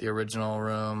 the original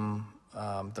room,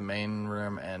 the main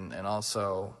room, and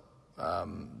also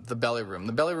the Belly Room.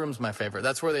 The Belly Room's my favorite.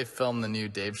 That's where they filmed the new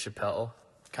Dave Chappelle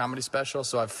comedy special,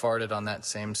 so I've farted on that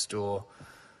same stool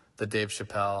that Dave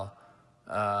Chappelle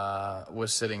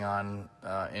was sitting on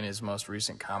in his most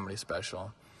recent comedy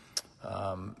special.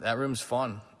 That room's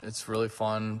fun. It's really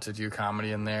fun to do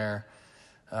comedy in there.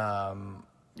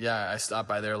 Yeah, I stopped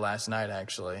by there last night,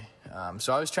 actually.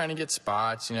 So I was trying to get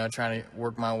spots, you know, trying to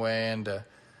work my way into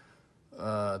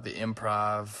the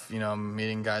improv, you know,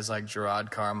 meeting guys like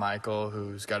Gerard Carmichael,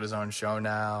 who's got his own show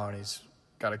now, and he's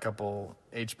got a couple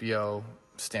HBO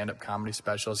stand-up comedy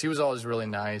specials. He was always really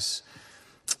nice.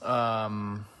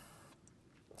 You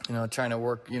know, trying to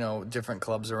work, you know, different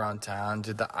clubs around town.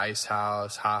 Did the Ice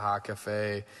House, Ha Ha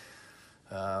Cafe,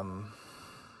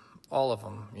 all of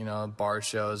them, you know, bar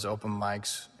shows, open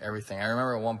mics, everything. I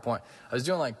remember at one point, I was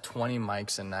doing like 20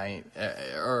 mics a night,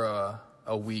 or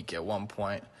a week at one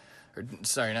point. Or,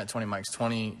 sorry, not 20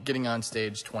 mics, getting on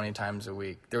stage 20 times a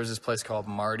week. There was this place called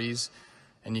Marty's,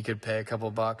 and you could pay a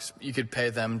couple bucks. You could pay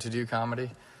them to do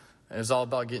comedy. It was all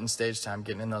about getting stage time,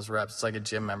 getting in those reps. It's like a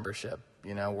gym membership,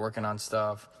 you know, working on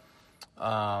stuff.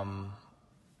 The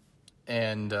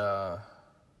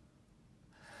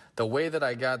way that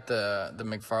I got the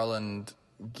McFarland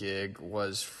gig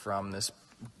was from this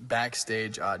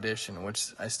Backstage audition,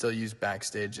 which I still use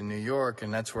Backstage in New York,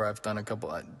 and that's where I've done I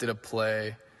did a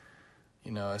play,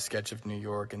 you know, a sketch of New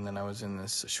York, and then I was in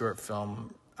this short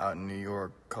film out in New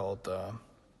York called,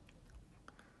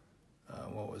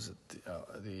 what was it,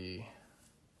 the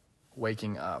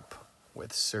Waking Up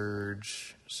with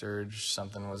Serge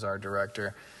something was our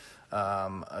director,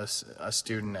 a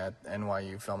student at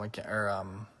NYU Film Academy, or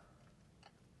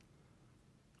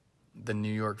the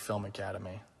New York Film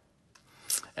Academy.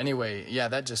 Anyway, yeah,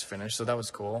 that just finished, so that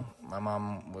was cool. My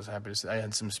mom was happy to see. I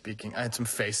had some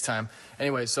FaceTime.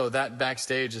 Anyway, so that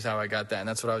Backstage is how I got that, and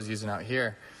that's what I was using out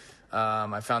here.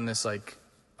 I found this, like,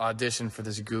 audition for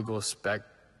this Google spec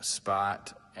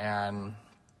spot, and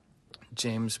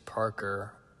James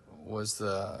Parker was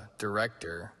the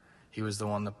director. He was the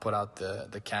one that put out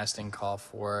the casting call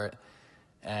for it,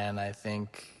 and I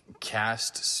think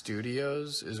Cast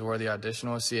Studios is where the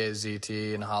audition was,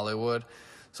 CAZT in Hollywood.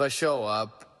 So I show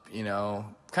up, you know,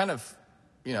 kind of,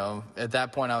 you know, at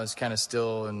that point I was kind of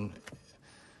still in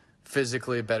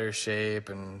physically better shape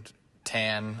and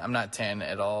tan. I'm not tan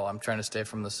at all. I'm trying to stay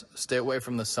away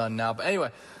from the sun now. But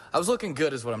anyway, I was looking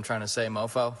good is what I'm trying to say,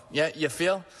 mofo. Yeah, you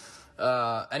feel?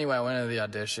 Anyway, I went into the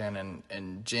audition,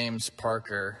 and James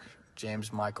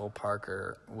Michael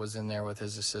Parker was in there with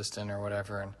his assistant or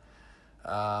whatever,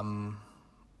 and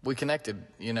we connected,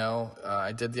 you know.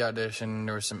 I did the audition.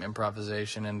 There was some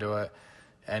improvisation into it,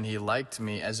 and he liked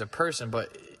me as a person,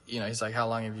 but, you know, he's like, "How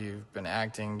long have you been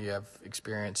acting? Do you have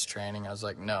experience training?" I was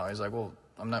like, "No." He's like, "Well,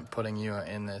 I'm not putting you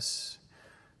in this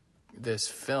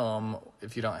film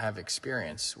if you don't have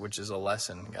experience," which is a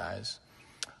lesson, guys.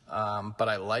 But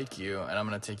I like you, and I'm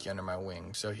going to take you under my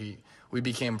wing. So we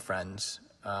became friends,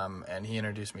 and he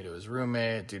introduced me to his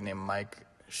roommate, a dude named Mike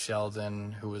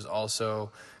Sheldon, who was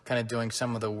also kind of doing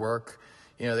some of the work.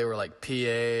 You know, they were like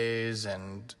PAs,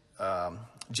 and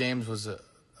James was a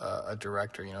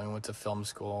director. You know, he went to film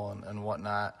school and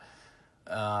whatnot.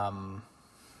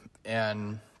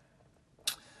 And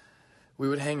we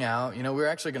would hang out. You know, we were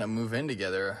actually going to move in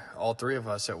together, all three of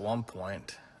us at one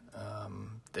point.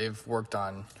 They've worked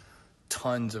on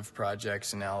tons of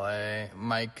projects in LA.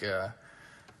 Mike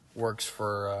works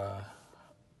for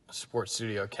Sports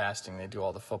Studio Casting. They do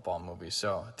all the football movies.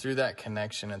 So through that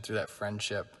connection and through that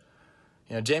friendship,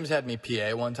 you know, James had me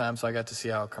PA one time, so I got to see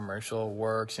how a commercial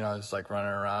works. You know, I was like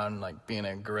running around, like being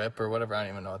a grip or whatever. I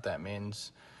don't even know what that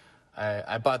means.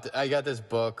 I got this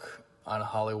book on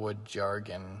Hollywood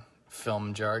jargon,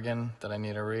 film jargon that I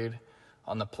need to read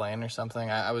on the plane or something.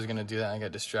 I was going to do that, and I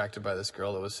got distracted by this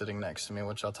girl that was sitting next to me,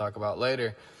 which I'll talk about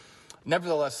later.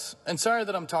 Nevertheless, and sorry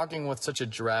that I'm talking with such a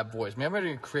drab voice. Maybe I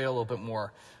need to create a little bit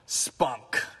more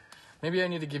spunk. Maybe I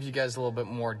need to give you guys a little bit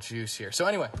more juice here. So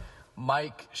anyway,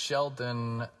 Mike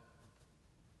Sheldon,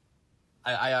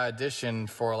 I auditioned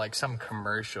for like some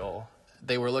commercial.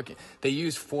 They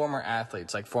used former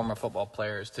athletes, like former football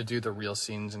players, to do the real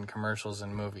scenes in commercials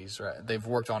and movies, right? They've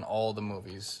worked on all the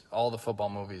movies, all the football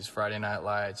movies, Friday Night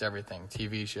Lights, everything,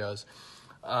 TV shows.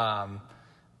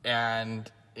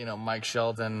 And, you know, Mike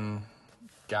Sheldon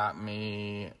got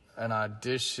me an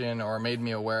audition, or made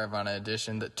me aware of an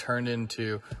audition that turned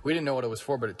into, we didn't know what it was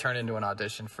for, but it turned into an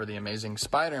audition for The Amazing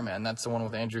Spider-Man. That's the one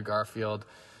with Andrew Garfield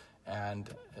and,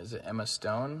 is it Emma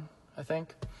Stone, I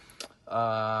think?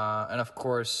 And of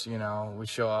course, you know, we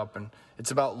show up, and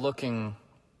it's about looking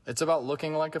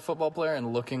like a football player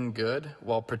and looking good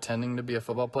while pretending to be a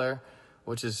football player,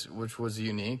 which was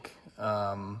unique.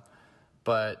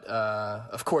 But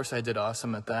of course I did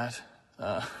awesome at that.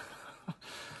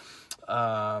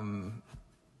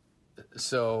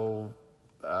 So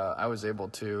I was able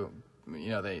to, you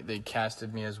know, they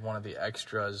casted me as one of the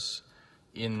extras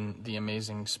in The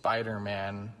Amazing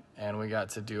Spider-Man, and we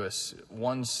got to do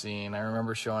one scene. I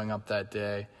remember showing up that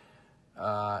day,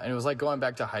 and it was like going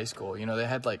back to high school. You know,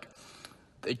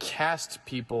 they cast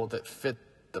people that fit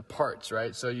the parts,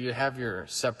 right? So you have your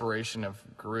separation of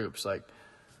groups, like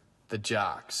the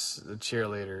jocks, the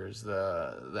cheerleaders,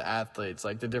 the athletes,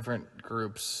 like the different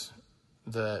groups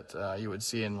that you would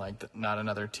see in like Not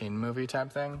Another Teen Movie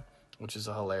type thing, which is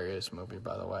a hilarious movie,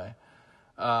 by the way.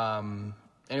 And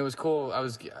it was cool.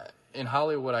 In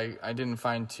Hollywood, I didn't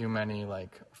find too many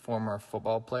like former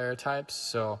football player types,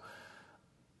 so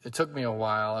it took me a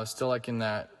while. I was still like in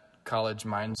that college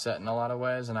mindset in a lot of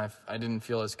ways, and I didn't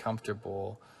feel as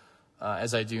comfortable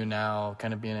as I do now,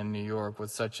 kind of being in New York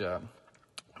with such a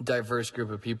diverse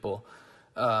group of people.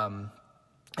 And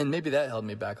maybe that held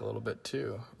me back a little bit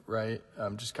too, right?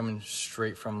 Just coming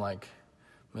straight from like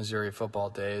Missouri football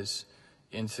days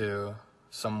into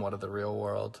somewhat of the real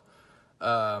world.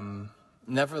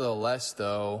 Nevertheless,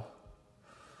 though,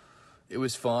 it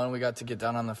was fun. We got to get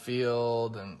down on the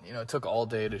field, and, you know, it took all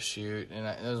day to shoot. And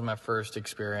it was my first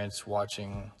experience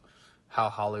watching how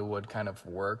Hollywood kind of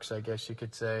works, I guess you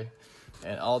could say.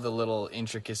 And all the little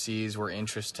intricacies were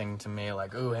interesting to me.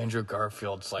 Like, ooh, Andrew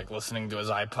Garfield's like listening to his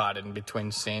iPod in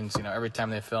between scenes. You know, every time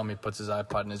they film, he puts his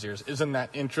iPod in his ears. Isn't that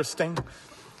interesting?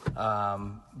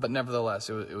 But nevertheless,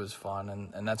 it was fun.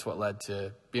 And that's what led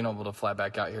to being able to fly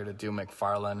back out here to do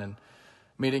McFarlane and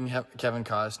meeting Kevin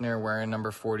Costner wearing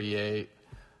number 48.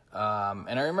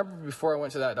 And I remember before I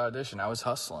went to that audition, I was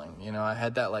hustling. You know, I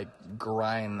had that like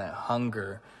grind, that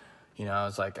hunger. You know, I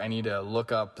was like, I need to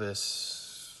look up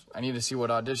I need to see what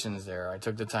auditions there. I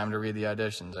took the time to read the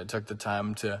auditions. I took the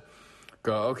time to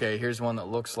go, okay, here's one that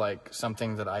looks like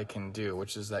something that I can do,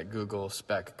 which is that Google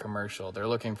spec commercial. They're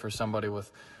looking for somebody with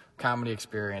comedy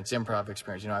experience, improv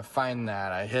experience. You know, I find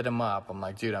that. I hit him up. I'm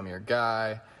like, dude, I'm your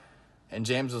guy. And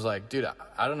James was like, dude,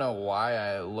 I don't know why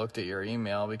I looked at your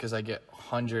email, because I get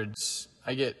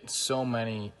so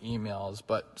many emails,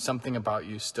 but something about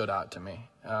you stood out to me.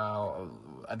 I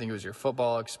think it was your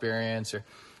football experience or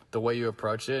the way you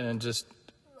approach it, and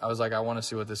I was like, I want to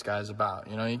see what this guy's about.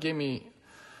 You know, he gave me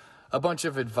a bunch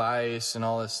of advice and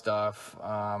all this stuff.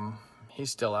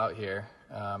 He's still out here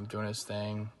doing his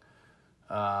thing.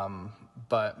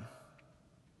 But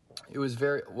it was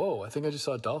I think I just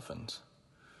saw dolphins.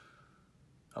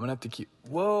 I'm going to have to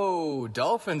whoa,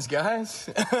 dolphins, guys.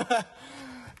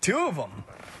 2 of them.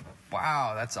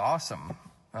 Wow, that's awesome.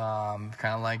 Kind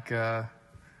of like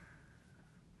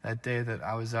that day that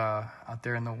I was out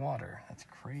there in the water. That's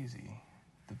crazy.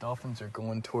 The dolphins are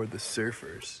going toward the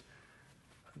surfers.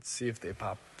 Let's see if they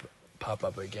pop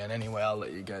up again. Anyway, I'll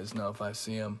let you guys know if I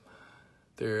see them.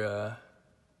 They're,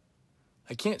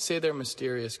 I can't say they're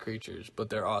mysterious creatures, but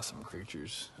they're awesome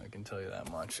creatures. I can tell you that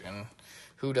much. And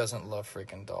who doesn't love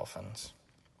freaking dolphins?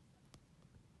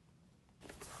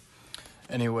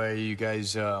 Anyway, you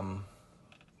guys,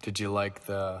 did you like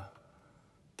the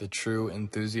true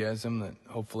enthusiasm that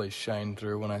hopefully shined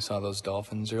through when I saw those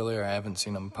dolphins earlier? I haven't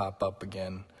seen them pop up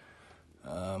again.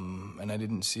 And I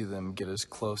didn't see them get as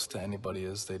close to anybody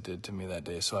as they did to me that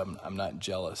day, so I'm not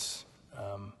jealous.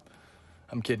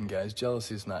 I'm kidding, guys.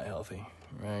 Jealousy is not healthy,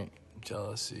 right?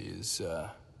 Jealousy is,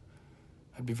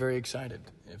 I'd be very excited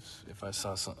if I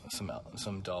saw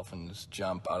some dolphins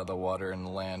jump out of the water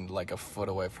and land like a foot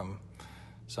away from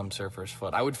some surfer's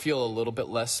foot. I would feel a little bit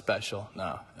less special.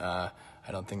 No,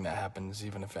 I don't think that happens,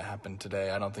 even if it happened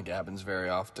today. I don't think it happens very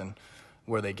often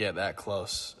where they get that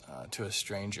close to a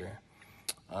stranger.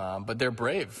 But they're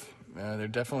brave. They're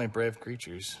definitely brave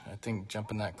creatures. I think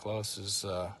jumping that close is,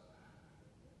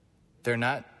 they're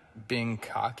not being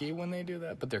cocky when they do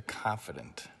that, but they're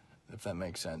confident, if that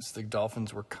makes sense. The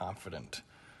dolphins were confident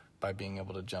by being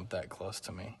able to jump that close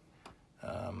to me.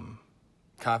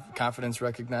 Confidence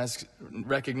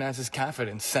recognizes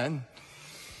confidence, son.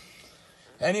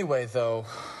 Anyway, though,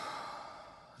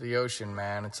 the ocean,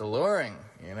 man, it's alluring,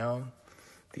 you know?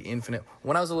 The infinite.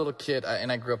 When I was a little kid,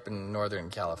 and I grew up in Northern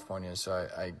California, so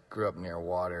I grew up near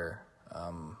water,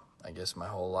 I guess my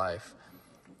whole life.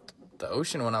 The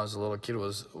ocean when I was a little kid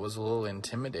was a little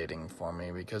intimidating for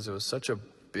me because it was such a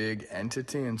big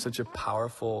entity and such a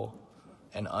powerful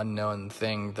and unknown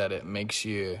thing that it makes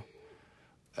you...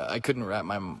 I couldn't wrap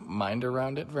my mind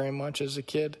around it very much as a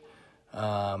kid.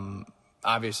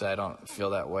 Obviously, I don't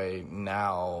feel that way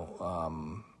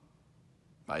now.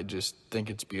 I just think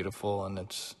it's beautiful, and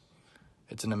it's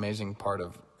an amazing part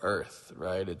of Earth,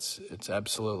 right? It's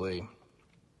absolutely...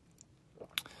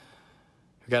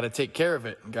 We got to take care of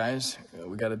it, guys.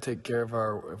 We got to take care of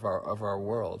our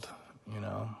world, you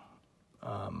know.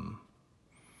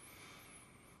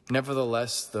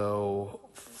 Nevertheless, though,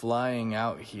 flying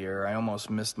out here, I almost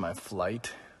missed my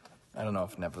flight. I don't know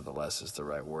if nevertheless is the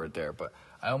right word there, but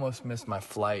I almost missed my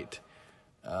flight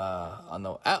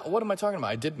what am I talking about?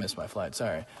 I did miss my flight,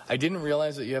 sorry. I didn't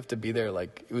realize that you have to be there,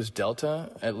 like, it was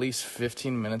Delta, at least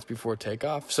 15 minutes before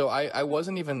takeoff. So I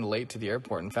wasn't even late to the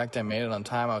airport. In fact, I made it on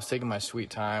time. I was taking my sweet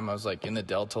time. I was, like, in the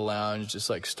Delta lounge, just,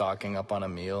 like, stocking up on a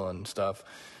meal and stuff.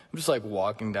 I'm just, like,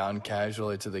 walking down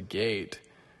casually to the gate,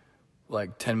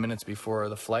 like 10 minutes before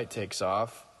the flight takes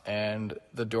off, and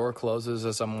the door closes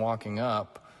as I'm walking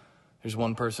up. There's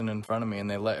one person in front of me, and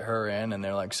they let her in, and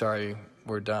they're like, sorry,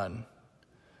 we're done.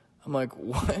 I'm like,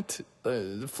 what?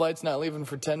 The flight's not leaving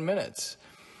for 10 minutes.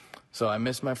 So I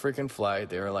missed my freaking flight.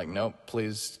 They were like, nope,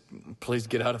 please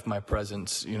get out of my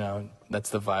presence. You know,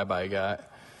 that's the vibe I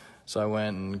got. So I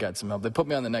went and got some help. They put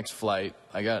me on the next flight.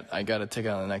 I got a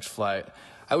ticket on the next flight.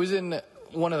 I was in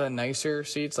one of the nicer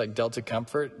seats, like Delta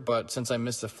Comfort, but since I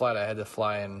missed the flight, I had to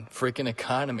fly in freaking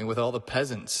economy with all the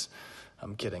peasants.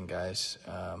 I'm kidding, guys.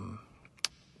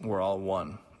 We're all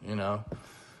one, you know?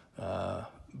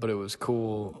 But it was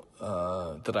cool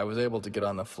that I was able to get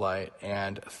on the flight,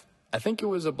 and I think it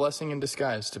was a blessing in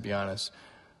disguise, to be honest.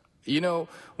 You know,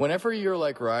 whenever you're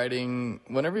like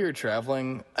whenever you're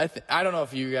traveling, I don't know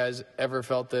if you guys ever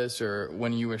felt this or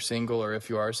when you were single or if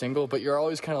you are single, but you're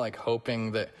always kind of like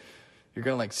hoping that you're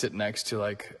going to like sit next to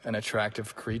like an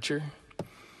attractive creature.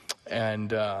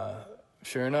 And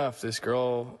sure enough, this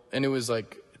girl, and it was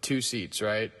like 2 seats,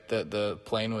 right? The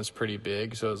plane was pretty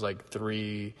big, so it was like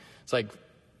it's like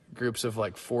groups of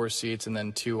like 4 seats and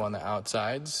then 2 on the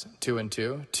outsides, 2 and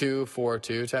 2, 2, 4,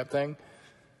 2 type thing.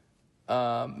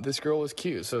 This girl was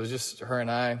cute, so it was just her and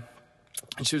I,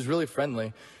 and she was really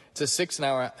friendly. It's a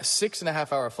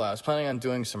 6.5 hour flight. I was planning on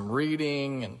doing some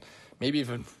reading and maybe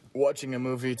even watching a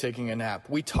movie, taking a nap.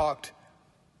 We talked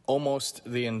almost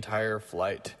the entire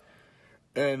flight,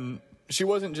 and she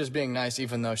wasn't just being nice,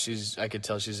 even though I could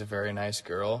tell she's a very nice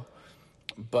girl,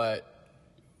 but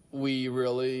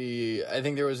I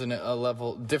think there was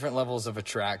different levels of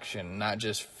attraction, not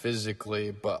just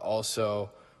physically, but also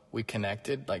we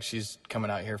connected. Like, she's coming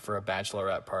out here for a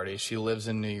bachelorette party. She lives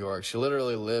in New York. She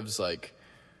literally lives like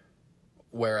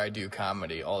where I do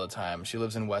comedy all the time. She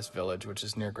lives in West Village, which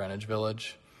is near Greenwich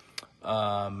Village,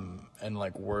 and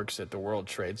like works at the World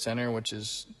Trade Center, which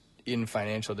is in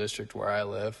Financial District where I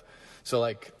live. So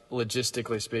like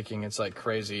logistically speaking, it's like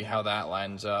crazy how that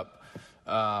lines up.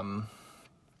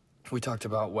 We talked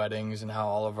about weddings and how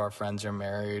all of our friends are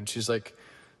married. She's going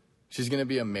to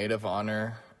be a maid of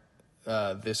honor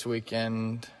this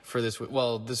weekend this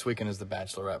weekend is the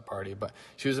bachelorette party, but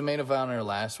she was a maid of honor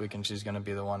last week, and she's going to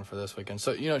be the one for this weekend.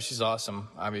 So, you know, she's awesome,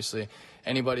 obviously.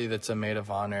 Anybody that's a maid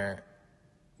of honor,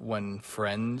 when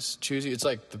friends choose you, it's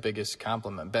like the biggest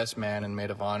compliment. Best man and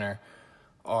maid of honor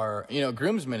are, you know,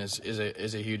 groomsmen is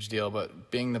a huge deal,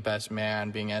 but being the best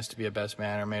man, being asked to be a best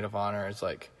man or maid of honor is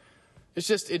like, it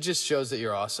just shows that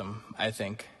you're awesome, I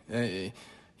think. You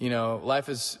know, life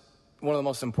is... One of the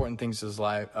most important things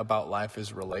about life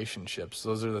is relationships.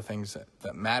 Those are the things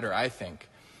that matter, I think,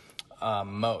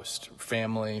 most.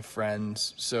 Family,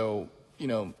 friends. So, you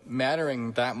know,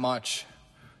 mattering that much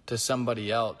to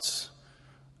somebody else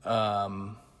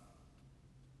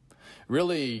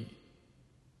really,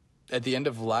 at the end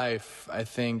of life, I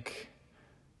think,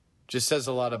 just says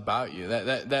a lot about you.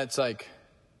 That's like,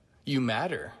 you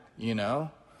matter, you know?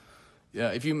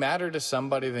 Yeah, if you matter to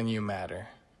somebody, then you matter.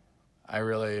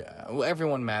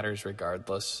 Everyone matters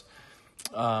regardless.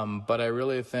 But I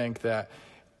really think that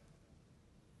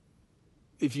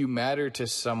if you matter to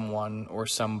someone or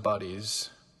somebody's,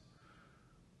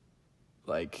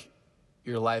 like,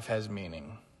 your life has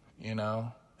meaning, you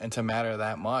know? And to matter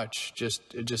that much,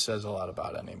 it just says a lot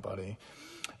about anybody.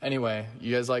 Anyway,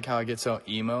 you guys like how I get so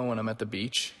emo when I'm at the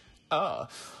beach? Oh,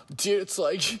 dude, it's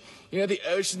like, you know, the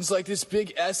ocean's like this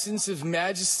big essence of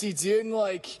majesty, dude, and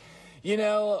like, you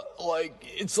know, like,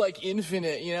 it's like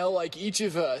infinite, you know, like each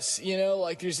of us, you know,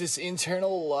 like there's this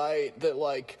internal light that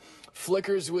like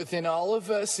flickers within all of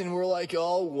us and we're like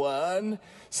all one.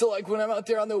 So like when I'm out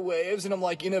there on the waves and I'm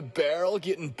like in a barrel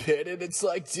getting pitted, it's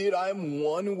like, dude, I'm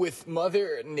one with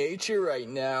Mother Nature right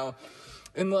now.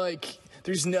 And like,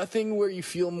 there's nothing where you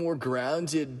feel more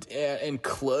grounded and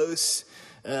close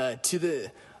to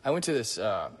I went to this,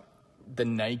 the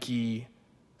Nike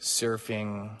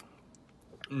surfing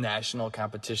national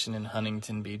competition in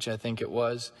Huntington Beach, I think it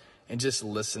was. And just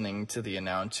listening to the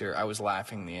announcer, I was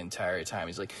laughing the entire time.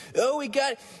 He's like, oh, we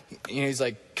got, you know, he's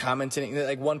like commenting,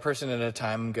 like one person at a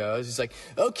time goes. He's like,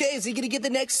 okay, is he going to get the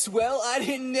next swell? I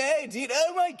didn't know, dude.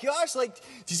 Oh my gosh. Like,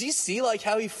 did you see like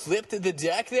how he flipped the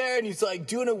deck there? And he's like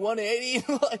doing a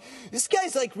 180. Like, this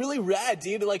guy's like really rad,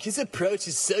 dude. Like his approach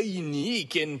is so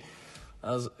unique. And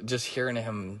I was just hearing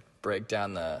him break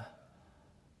down the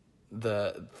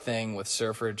thing with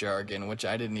surfer jargon, which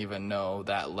I didn't even know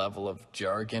that level of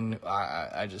jargon.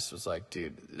 I just was like,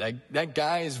 dude, that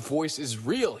guy's voice is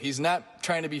real. He's not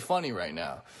trying to be funny right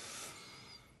now.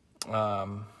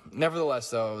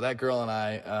 Nevertheless, though, that girl and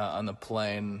I on the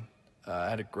plane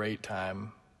had a great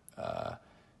time.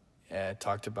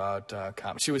 Talked about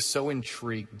comedy. She was so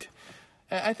intrigued.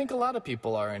 I think a lot of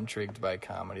people are intrigued by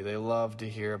comedy. They love to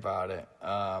hear about it.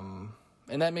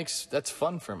 And that's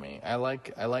fun for me. I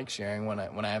like sharing when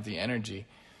I have the energy.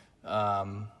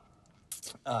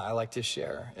 I like to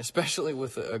share, especially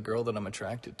with a girl that I'm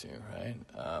attracted to, right?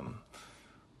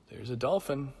 There's a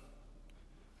dolphin.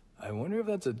 I wonder if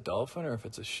that's a dolphin or if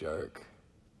it's a shark.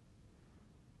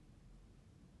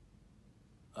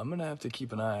 I'm gonna have to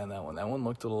keep an eye on that one. That one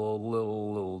looked a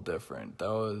little different.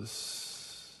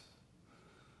 Those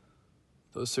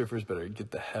surfers better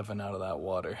get the heaven out of that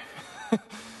water.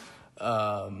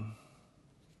 I'll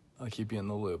keep you in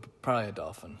the loop. Probably a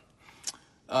dolphin.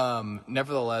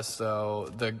 Nevertheless, though,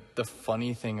 the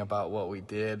funny thing about what we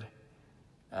did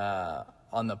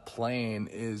on the plane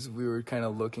is we were kind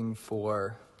of looking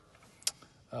for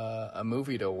a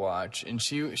movie to watch, and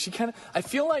she kind of, I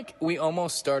feel like we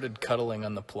almost started cuddling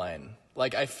on the plane.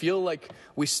 Like, I feel like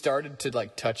we started to,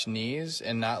 like, touch knees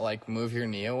and not, like, move your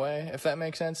knee away, if that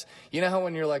makes sense. You know how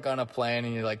when you're, like, on a plane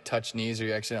and you, like, touch knees or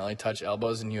you accidentally touch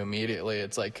elbows and you immediately,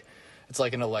 it's like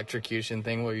an electrocution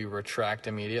thing where you retract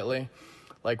immediately?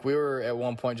 Like, we were at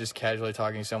one point just casually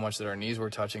talking so much that our knees were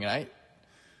touching, and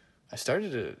I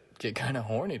started to get kind of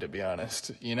horny, to be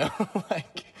honest, you know?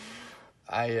 Like,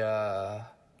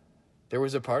 there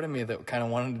was a part of me that kind of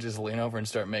wanted to just lean over and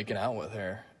start making out with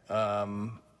her.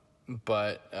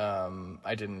 But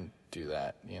I didn't do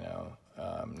that, you know,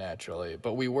 naturally.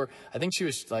 But I think she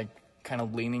was, like, kind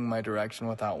of leaning my direction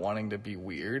without wanting to be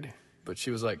weird. But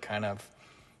she was, like, kind of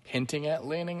hinting at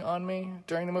leaning on me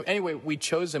during the movie. Anyway, we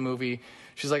chose a movie.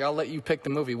 She's like, I'll let you pick the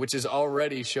movie, which is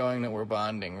already showing that we're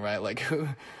bonding, right? Like,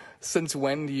 since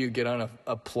when do you get on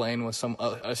a plane with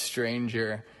a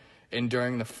stranger, and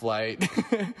during the flight...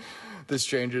 the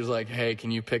stranger's like, hey,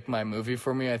 can you pick my movie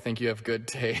for me? I think you have good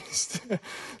taste.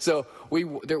 So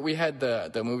we had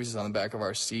the movies on the back of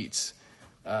our seats,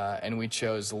 and we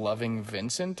chose Loving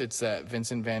Vincent. It's that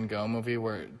Vincent van Gogh movie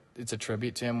where it's a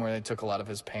tribute to him, where they took a lot of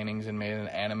his paintings and made an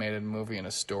animated movie and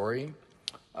a story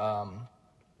to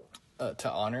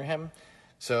honor him.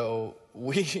 So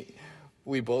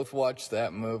we both watched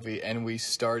that movie, and we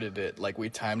started it, like, we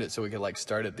timed it so we could, like,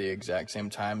 start at the exact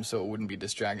same time so it wouldn't be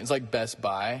distracting. It's like Best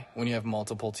Buy when you have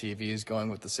multiple TVs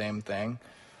going with the same thing.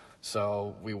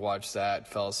 So we watched that,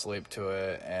 fell asleep to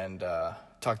it, and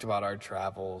talked about our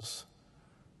travels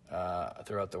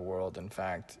throughout the world. In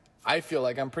fact, I feel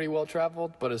like I'm pretty well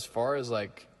traveled, but as far as,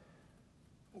 like,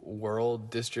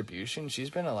 world distribution, she's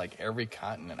been to, like, every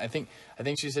continent. I think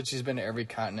she said she's been to every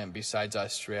continent besides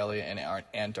Australia and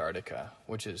Antarctica,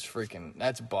 which is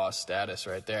that's boss status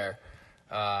right there.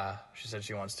 She said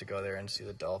she wants to go there and see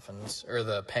the dolphins, or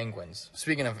the penguins.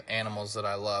 Speaking of animals that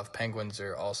I love, penguins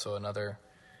are also another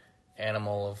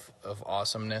animal of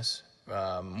awesomeness.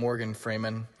 Morgan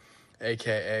Freeman,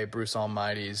 aka Bruce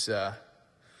Almighty's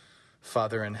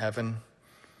father in heaven,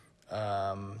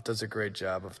 does a great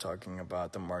job of talking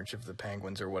about the March of the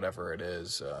Penguins, or whatever it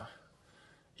is.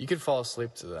 You could fall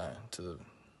asleep to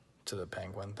the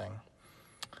penguin thing.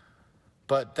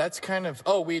 But that's kind of...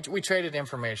 Oh, we traded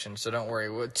information, so don't worry.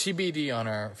 TBD on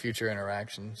our future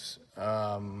interactions.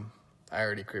 I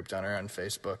already creeped on her on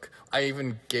Facebook. I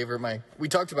even gave her my... We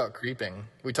talked about creeping.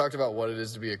 We talked about what it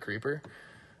is to be a creeper.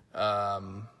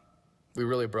 We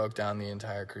really broke down the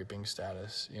entire creeping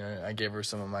status. You know, I gave her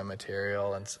some of my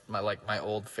material and my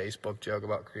old Facebook joke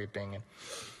about creeping.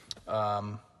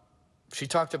 And she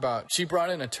brought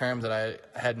in a term that I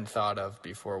hadn't thought of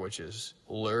before, which is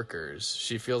lurkers.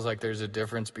 She feels like there's a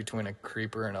difference between a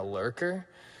creeper and a lurker.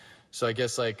 So I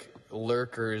guess like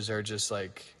lurkers are just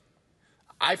like,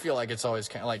 I feel like it's always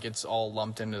kind of like it's all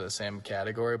lumped into the same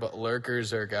category, but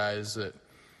lurkers are guys that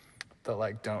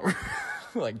like don't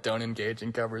like don't engage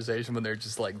in conversation when they're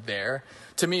just like there.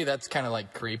 To me, that's kind of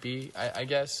like creepy, I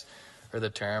guess, or the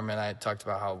term. And I talked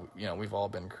about how, you know, we've all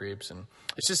been creeps, and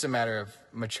it's just a matter of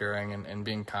maturing and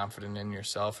being confident in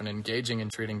yourself and engaging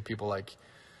and treating people like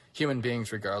human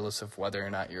beings regardless of whether or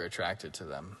not you're attracted to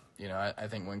them. You know, I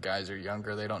think when guys are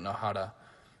younger, they don't know how to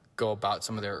go about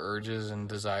some of their urges and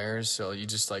desires, so you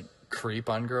just like creep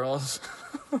on girls.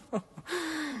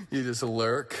 You just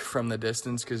lurk from the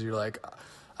distance because you're like,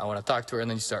 I want to talk to her, and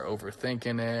then you start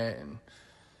overthinking it. And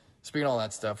speaking of all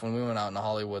that stuff, when we went out in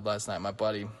Hollywood last night, my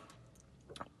buddy,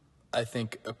 I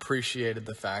think, appreciated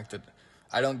the fact that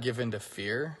I don't give in to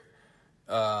fear,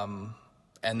 and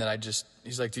that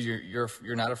he's like, dude,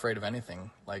 you're not afraid of anything.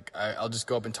 Like I'll just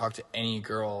go up and talk to any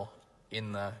girl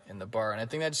in the bar, and I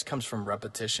think that just comes from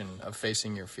repetition of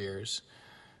facing your fears,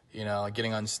 you know, like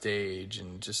getting on stage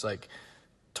and just like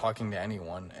talking to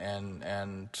anyone,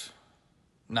 and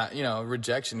not, you know,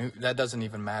 rejection, that doesn't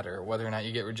even matter whether or not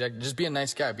you get rejected. Just be a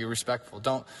nice guy, be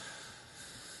respectful.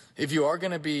 If you are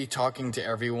going to be talking to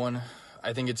everyone,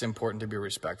 I think it's important to be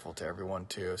respectful to everyone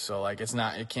too. So like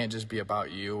it can't just be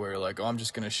about you where you're like, oh, I'm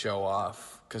just going to show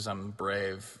off because I'm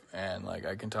brave and like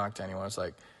I can talk to anyone. It's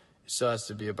like, it still has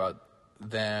to be about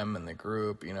them and the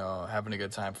group, you know, having a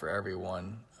good time for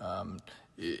everyone.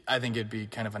 I think it'd be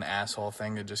kind of an asshole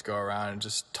thing to just go around and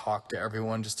just talk to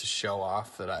everyone just to show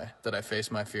off that I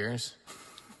face my fears.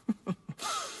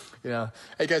 You know,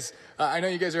 hey guys, I know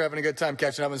you guys are having a good time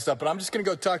catching up and stuff, but I'm just gonna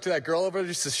go talk to that girl over there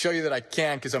just to show you that I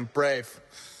can, because I'm brave.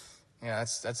 Yeah,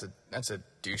 that's a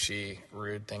douchey,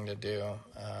 rude thing to do.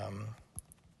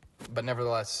 But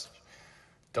nevertheless,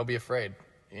 don't be afraid,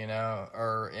 you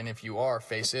know, and if you are,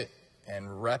 face it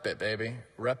and rep it, baby.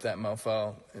 Rep that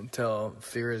mofo until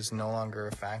fear is no longer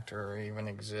a factor or even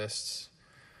exists.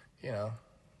 You know,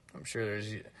 I'm sure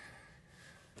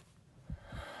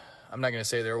I'm not going to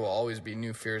say there will always be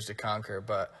new fears to conquer,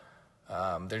 but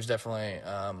there's definitely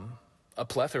a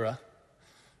plethora,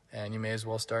 and you may as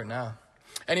well start now.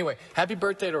 Anyway, happy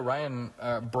birthday to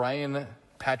Brian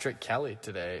Patrick Kelly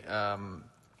today.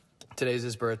 Today's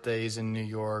his birthday. He's in New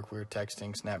York. We were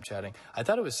texting, Snapchatting. I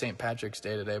thought it was St. Patrick's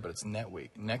Day today, but it's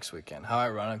next weekend. How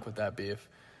ironic would that be if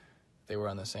they were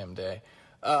on the same day?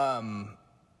 I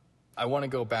want to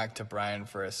go back to Brian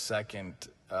for a second.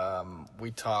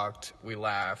 We talked, we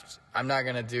laughed. I'm not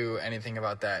going to do anything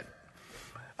about that.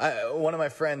 One of my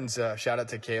friends, shout out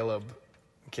to Caleb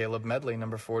Medley,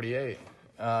 number 48,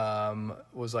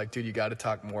 was like, dude, you got to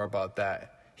talk more about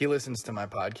that. He listens to my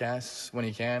podcasts when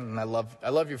he can, and I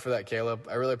love you for that, Caleb.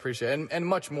 I really appreciate it, and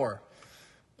much more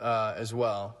as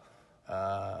well.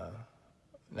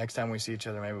 Next time we see each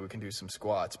other, maybe we can do some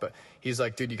squats. But he's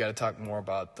like, dude, you got to talk more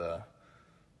about the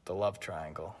love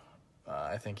triangle.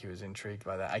 I think he was intrigued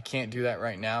by that. I can't do that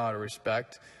right now out of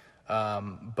respect.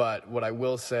 But what I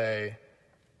will say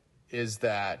is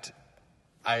that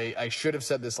I should have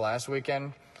said this last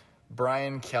weekend.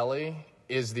 Brian Kelly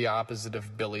is the opposite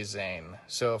of Billy Zane.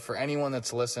 So for anyone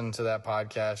that's listened to that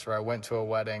podcast where I went to a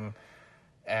wedding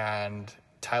and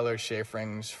Tyler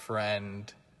Schaefering's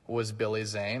friend was Billy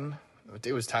Zane,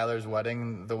 it was Tyler's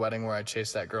wedding, the wedding where I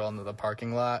chased that girl into the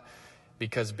parking lot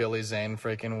because Billy Zane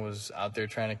freaking was out there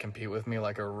trying to compete with me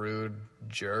like a rude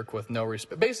jerk with no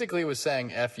respect. Basically, he was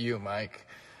saying, F you, Mike.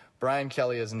 Brian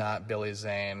Kelly is not Billy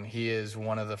Zane. He is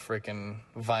one of the freaking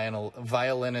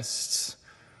violinists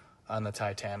on the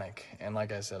Titanic. And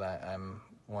like I said, I'm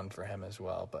one for him as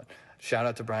well. But shout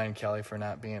out to Brian Kelly for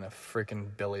not being a freaking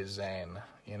Billy Zane,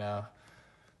 you know?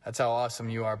 That's how awesome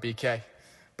you are, BK.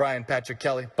 Brian Patrick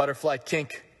Kelly, Butterfly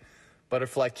Kink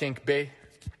B.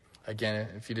 Again,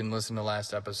 if you didn't listen to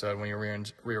last episode, when you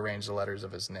rearrange the letters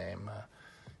of his name,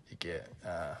 you get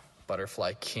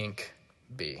Butterfly Kink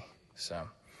B. So,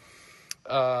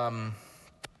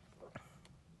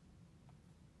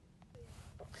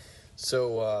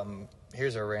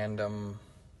 here's a random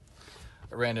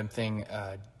thing.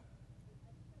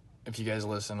 If you guys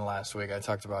listened last week, I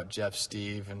talked about Jeff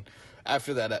Steve, and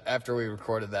after we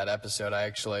recorded that episode, I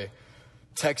actually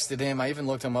texted him. I even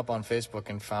looked him up on Facebook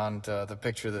and found the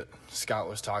picture that Scott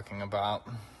was talking about.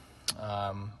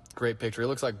 Great picture. He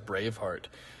looks like Braveheart.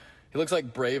 He looks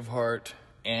like Braveheart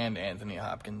and Anthony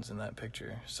Hopkins in that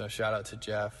picture. So shout out to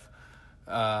Jeff.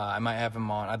 I might have him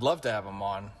on. I'd love to have him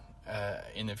on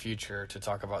in the future to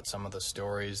talk about some of the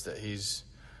stories that he's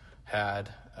had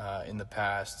in the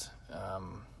past.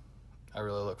 I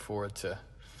really look forward to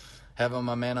having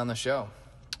my man on the show.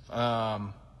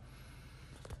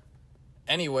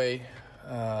 Anyway,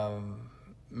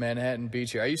 Manhattan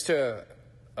Beach here. I used to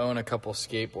own a couple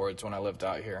skateboards when I lived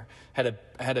out here. Had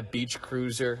a beach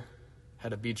cruiser,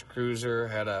 had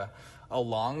a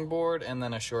longboard, and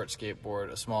then a short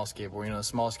skateboard, a small skateboard. You know, the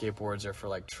small skateboards are for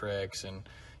like tricks and,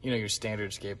 you know, your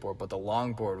standard skateboard. But the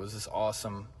longboard was this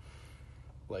awesome,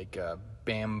 like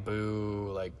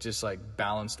bamboo, like just like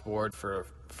balanced board for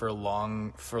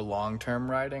long-term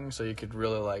riding. So you could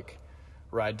really like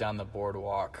ride down the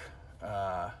boardwalk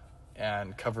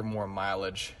and cover more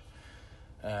mileage.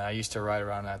 I used to ride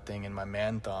around that thing in my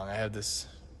man thong. I had this,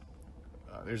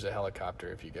 there's a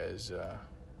helicopter if you guys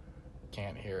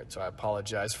can't hear it, so I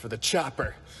apologize for the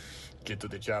chopper. Get to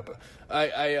the chopper. I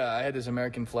had this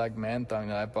American flag man thong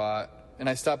that I bought, and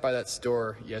I stopped by that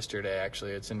store yesterday,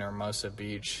 actually. It's in Hermosa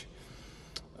Beach,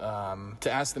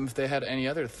 to ask them if they had any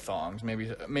other thongs,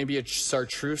 maybe a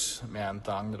chartreuse man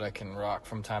thong that I can rock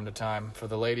from time to time for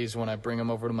the ladies when I bring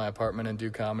them over to my apartment and do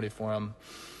comedy for them.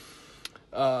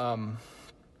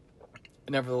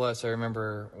 Nevertheless, I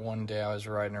remember one day I was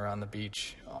riding around the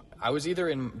beach. I was either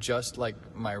in just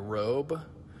like my robe,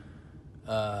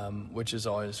 which is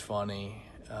always funny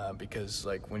because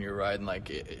like when you're riding, like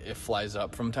it flies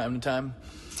up from time to time,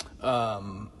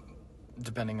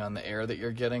 depending on the air that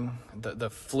you're getting. The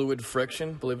fluid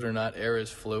friction, believe it or not, air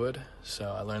is fluid.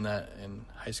 So I learned that in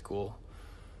high school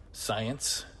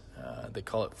science. They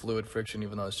call it fluid friction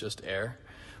even though it's just air.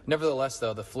 Nevertheless,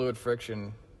 though, the fluid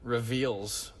friction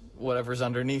reveals whatever's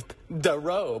underneath the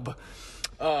robe.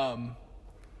 Wow,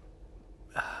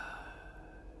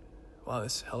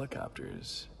 this helicopter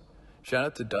is... Shout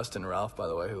out to Dustin Ralph, by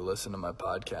the way, who listened to my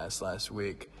podcast last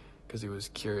week because he was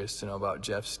curious to know about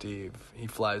Jeff Steve. He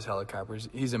flies helicopters.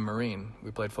 He's a Marine. We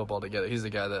played football together. He's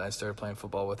the guy that I started playing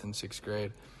football with in 6th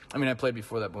grade. I mean, I played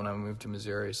before that, but when I moved to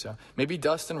Missouri, so maybe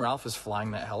Dustin Ralph is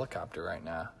flying that helicopter right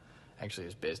now. Actually,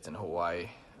 he's based in Hawaii.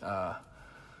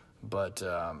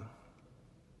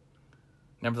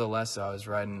 Nevertheless, I was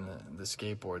riding the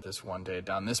skateboard this one day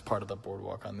down this part of the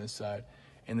boardwalk on this side,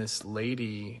 and this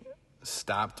lady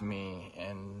stopped me,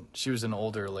 and she was an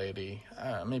older lady,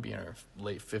 maybe in her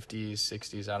late 50s,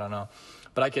 60s, I don't know.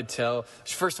 But I could tell,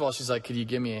 first of all, she's like, could you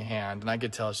give me a hand? And I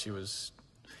could tell she was,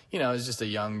 you know, it was just a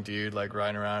young dude, like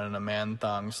riding around in a man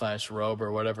thong / robe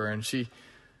or whatever, and she,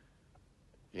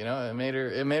 you know, it made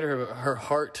her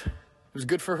heart, it was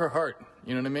good for her heart.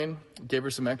 You know what I mean? Gave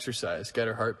her some exercise, got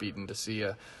her heart beating to see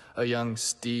a young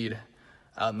steed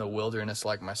out in the wilderness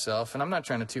like myself. And I'm not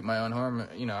trying to toot my own horn.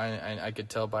 You know, I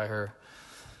could tell by her.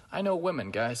 I know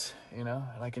women, guys, you know,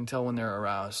 and I can tell when they're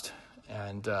aroused.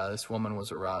 And this woman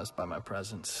was aroused by my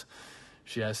presence.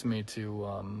 She asked me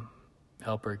to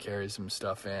help her carry some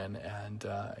stuff in, and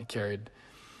I carried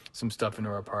some stuff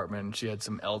into her apartment. And she had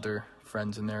some elder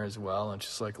friends in there as well, and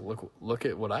she's like, look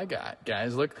at what I got,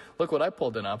 guys. Look what I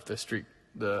pulled in off the street,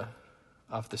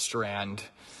 off the Strand.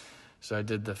 So I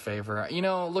did the favor. You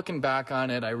know, looking back on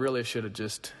it, I really should have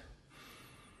just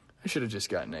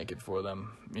got naked for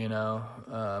them, you know,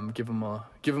 give them a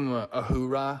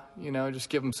hoorah, you know, just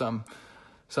give them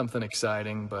something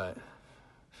exciting. But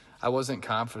I wasn't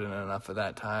confident enough at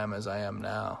that time as I am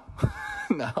now.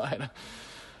 No,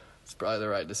 it's probably the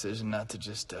right decision not to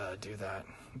just do that.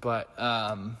 But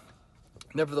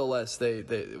nevertheless,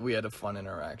 we had a fun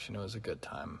interaction. It was a good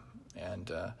time, and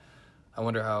I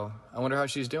wonder how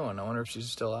she's doing. I wonder if she's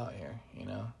still out here. You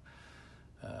know,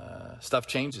 stuff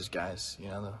changes, guys. You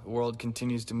know, the world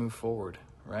continues to move forward,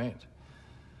 right?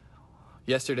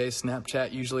 Yesterday's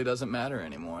Snapchat usually doesn't matter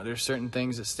anymore. There's certain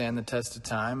things that stand the test of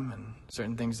time, and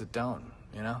certain things that don't.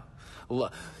 You know,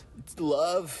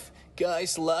 love.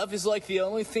 Guys, love is like the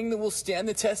only thing that will stand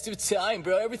the test of time,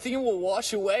 bro. Everything will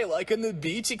wash away like on the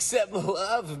beach except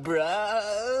love,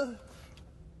 bro.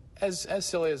 As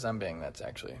silly as I'm being, that's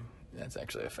actually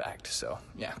a fact. So,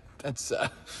 yeah, that's,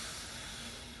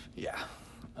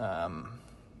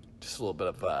 just a little bit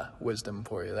of wisdom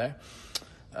for you there.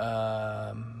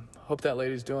 Hope that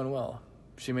lady's doing well.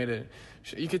 She made it,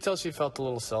 you could tell she felt a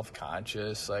little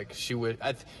self-conscious. Like,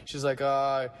 she's like,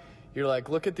 you're like,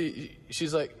 look at she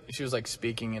was like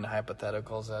speaking in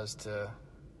hypotheticals as to,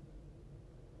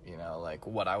 you know, like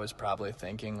what I was probably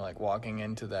thinking, like walking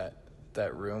into that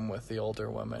that room with the older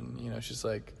women. You know, she's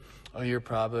like, oh, you're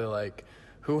probably like,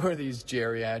 who are these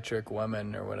geriatric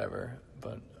women or whatever?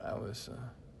 But I was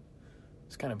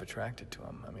kind of attracted to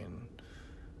them. I mean,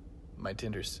 my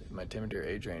Tinder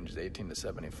age range is 18 to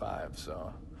 75.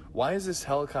 So why is this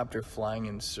helicopter flying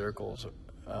in circles?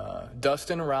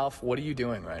 Dustin, Ralph, what are you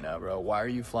doing right now, bro? Why are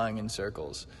you flying in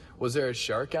circles? Was there a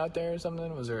shark out there or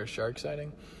something? Was there a shark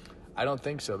sighting? I don't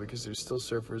think so, because there's still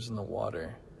surfers in the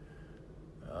water.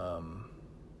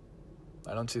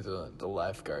 I don't see the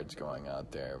lifeguards going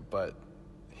out there, but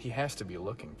he has to be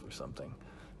looking for something.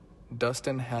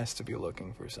 Dustin has to be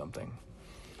looking for something.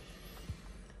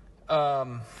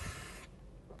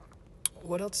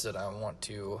 What else did I want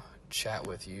to chat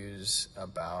with yous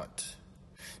about?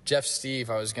 Jeff Steve,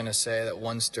 I was going to say that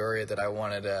one story that I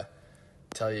wanted to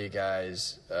tell you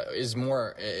guys is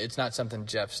more, it's not something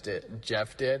Jeff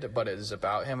did, but it is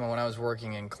about him. And when I was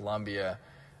working in Colombia,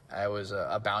 I was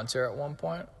a bouncer at one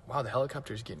point. Wow, the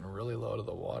helicopter's getting really low to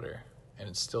the water, and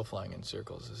it's still flying in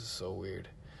circles. This is so weird.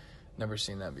 Never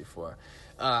seen that before.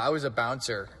 I was a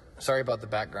bouncer. Sorry about the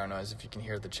background noise if you can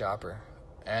hear the chopper.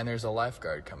 And there's a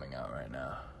lifeguard coming out right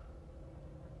now.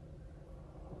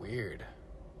 Weird.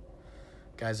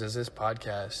 Guys, as this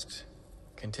podcast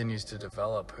continues to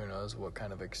develop, who knows what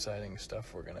kind of exciting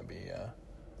stuff we're going to be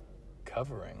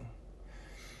covering.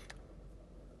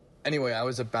 Anyway, I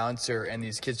was a bouncer, and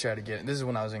these kids tried to get in. This is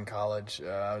when I was in college.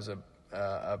 I was a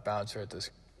bouncer at this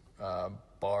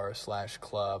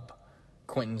bar/club,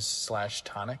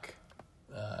 Quentin's/Tonic.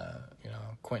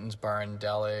 Quentin's Bar and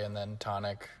Deli, and then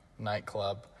Tonic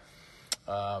nightclub.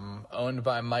 Owned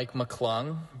by Mike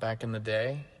McClung back in the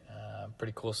day.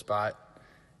 Pretty cool spot.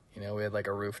 You know, we had like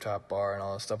a rooftop bar and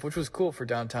all this stuff, which was cool for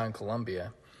downtown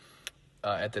Columbia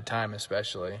at the time,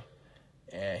 especially.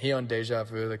 And he owned Deja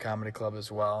Vu, the comedy club,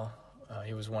 as well.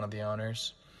 He was one of the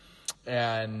owners.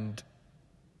 And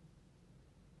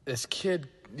these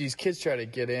kids try to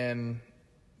get in,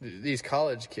 these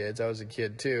college kids, I was a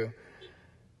kid too,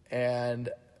 and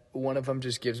one of them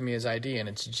just gives me his ID, and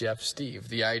it's Jeff Steve.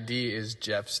 The ID is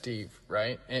Jeff Steve,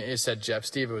 right? It said Jeff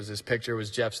Steve. His picture was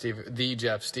Jeff Steve, the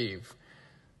Jeff Steve,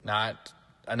 not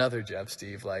another Jeff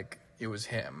Steve, like it was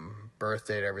him, birth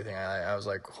date, everything. I was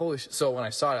like, holy shit. So when I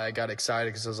saw it, I got excited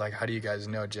because I was like, how do you guys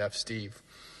know Jeff Steve?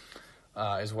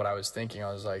 Is what I was thinking.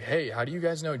 I was like, hey, how do you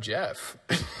guys know Jeff?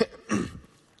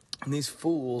 And these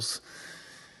fools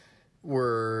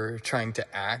were trying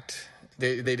to act.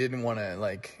 They didn't want to,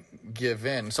 like, give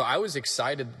in. So I was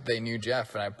excited that they knew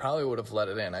Jeff, and I probably would have let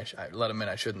it in. I let him in.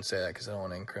 I shouldn't say that because I don't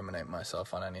want to incriminate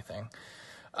myself on anything.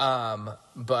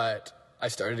 But I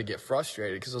started to get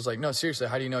frustrated because I was like, no, seriously,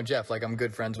 how do you know Jeff? Like, I'm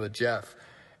good friends with Jeff.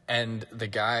 And the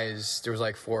guys, there was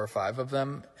like 4 or 5 of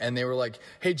them, and they were like,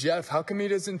 hey, Jeff, how come he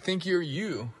doesn't think you're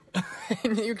you?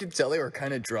 And you could tell they were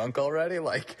kind of drunk already,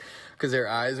 like, because their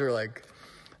eyes were, like,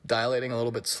 dilating a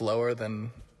little bit slower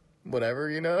than whatever,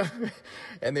 you know?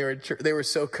 And they were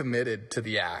so committed to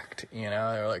the act, you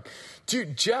know? They were like,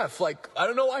 dude, Jeff, like, I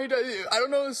don't know why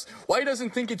he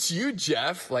doesn't think it's you,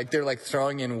 Jeff. Like, they're, like,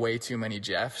 throwing in way too many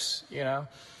Jeffs, you know?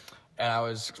 And I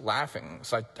was laughing,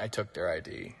 so I took their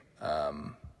ID.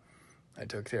 I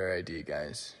took their ID,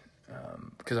 guys,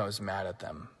 because I was mad at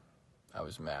them. I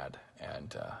was mad,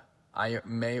 and I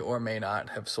may or may not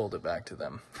have sold it back to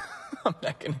them. I'm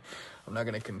not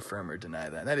gonna confirm or deny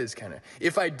that. That is kind of,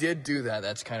 if I did do that,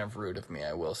 that's kind of rude of me.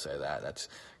 I will say that. That's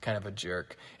kind of a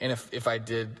jerk. And if I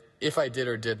did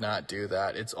or did not do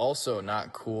that, it's also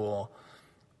not cool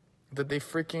that they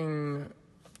freaking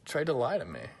tried to lie to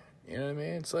me. You know what I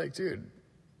mean? It's like, dude,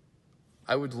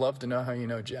 I would love to know how you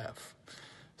know Jeff.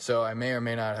 So I may or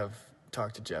may not have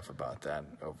talked to Jeff about that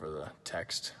over the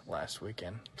text last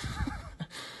weekend.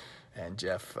 And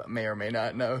Jeff may or may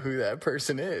not know who that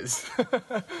person is.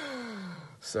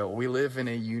 So we live in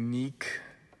a unique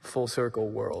full circle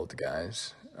world,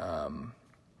 guys.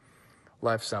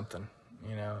 Life's something,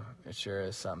 you know, it sure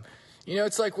is something. You know,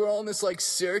 it's like we're all in this, like,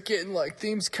 circuit, and, like,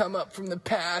 themes come up from the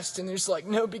past, and there's, like,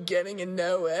 no beginning and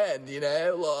no end, you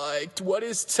know? Like, what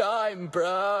is time,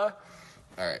 bruh?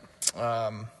 All right.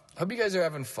 Hope you guys are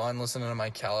having fun listening to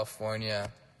my California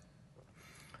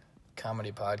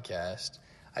comedy podcast.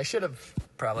 I should have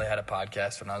probably had a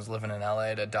podcast when I was living in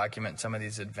LA to document some of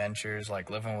these adventures, like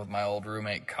living with my old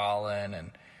roommate Colin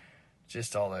and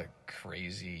just all the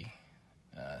crazy,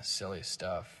 silly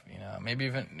stuff, you know. Maybe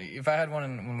even if I had one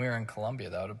when we were in Colombia,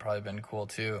 that would have probably been cool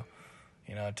too,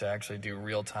 you know, to actually do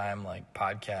real-time, like,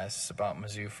 podcasts about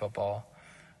Mizzou football.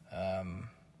 I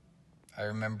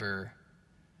remember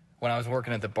when I was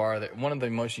working at the bar, that one of the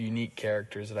most unique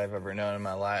characters that I've ever known in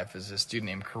my life is this dude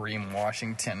named Kareem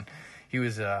Washington. He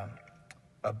was a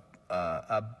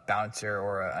a bouncer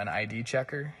or an ID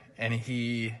checker, and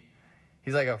he's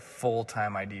like a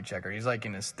full-time ID checker. He's like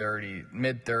in his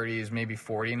mid-30s, maybe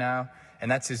 40 now, and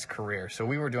that's his career. So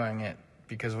we were doing it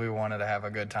because we wanted to have a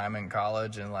good time in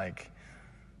college and, like,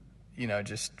 you know,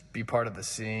 just be part of the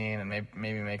scene and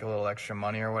maybe make a little extra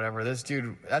money or whatever. This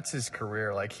dude, that's his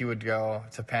career. Like, he would go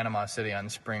to Panama City on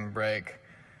spring break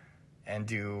and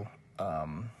do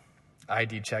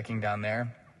ID checking down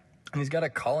there. And he's got a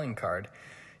calling card.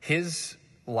 His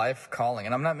life calling,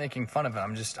 and I'm not making fun of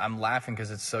it. I'm laughing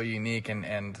because it's so unique,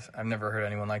 and I've never heard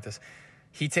anyone like this.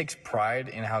 He takes pride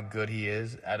in how good he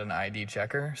is at an ID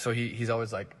checker. So he's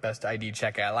always like, best ID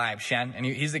checker alive, Shen. And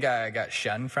he's the guy I got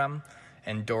Shen from,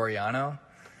 and Doriano.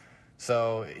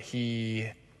 So he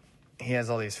has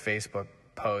all these Facebook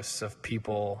posts of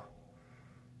people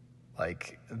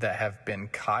like that have been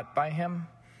caught by him,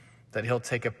 that he'll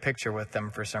take a picture with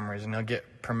them for some reason. He'll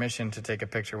get permission to take a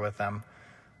picture with them,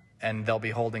 and they'll be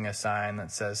holding a sign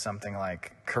that says something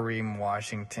like, Kareem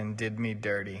Washington did me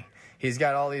dirty. He's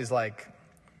got all these like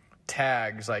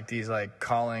tags, like these like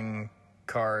calling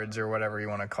cards or whatever you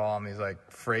want to call them, these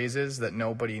like phrases that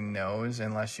nobody knows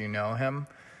unless you know him.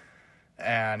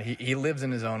 And he lives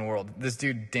in his own world. This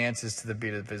dude dances to the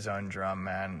beat of his own drum,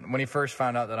 man. When he first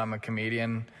found out that I'm a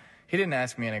comedian, he didn't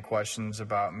ask me any questions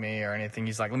about me or anything.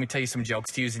 He's like, let me tell you some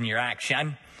jokes to use in your act,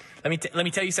 Sean. Let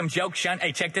me tell you some jokes, Sean.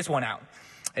 Hey, check this one out.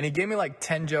 And he gave me like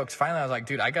 10 jokes. Finally, I was like,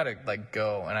 dude, I gotta like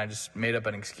go. And I just made up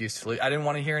an excuse to leave. I didn't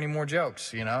want to hear any more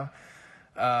jokes, you know?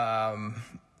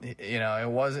 You know,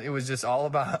 it was just all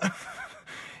about,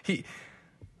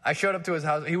 I showed up to his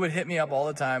house. He would hit me up all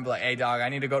the time, like, hey dog, I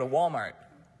need to go to Walmart.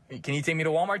 Can you take me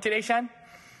to Walmart today, Sean?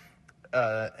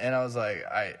 And I was like,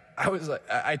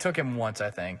 I took him once, I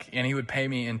think, and he would pay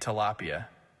me in tilapia.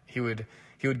 He would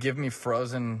give me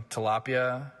frozen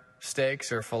tilapia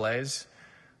steaks or fillets,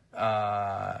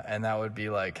 and that would be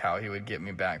like how he would get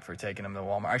me back for taking him to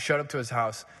Walmart. I showed up to his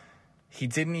house. He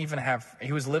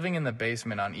was living in the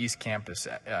basement on East Campus,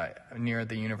 near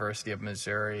the University of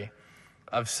Missouri,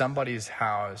 of somebody's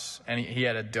house, and he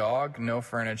had a dog, no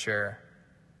furniture,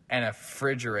 and a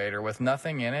refrigerator with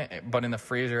nothing in it, but in the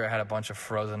freezer it had a bunch of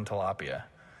frozen tilapia.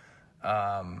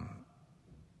 I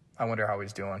wonder how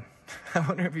he's doing. I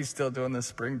wonder if he's still doing the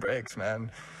spring breaks,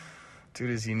 man.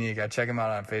 Dude is unique. I check him out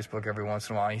on Facebook every once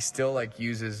in a while. He still like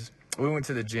uses, we went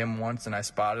to the gym once and I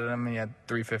spotted him. He had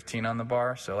 315 on the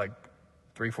bar, so like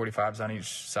 345s on each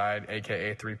side,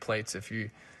 aka 3 plates if you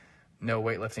know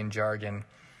weightlifting jargon.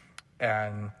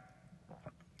 And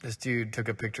this dude took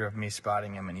a picture of me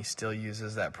spotting him, and he still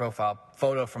uses that profile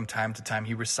photo from time to time.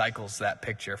 He recycles that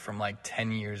picture from like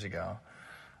 10 years ago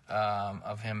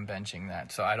of him benching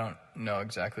that. So I don't know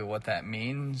exactly what that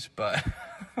means, but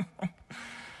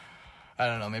I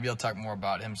don't know. Maybe I'll talk more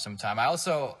about him sometime.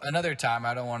 Another time,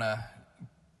 I don't want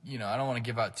to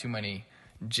give out too many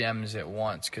gems at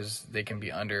once because they can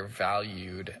be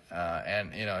undervalued,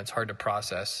 and it's hard to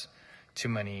process too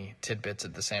many tidbits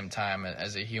at the same time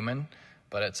as a human.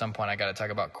 But at some point, I got to talk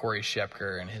about Corey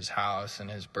Shepker and his house and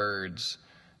his birds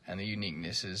and the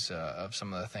uniquenesses of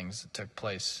some of the things that took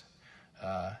place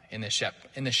in the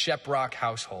Sheprock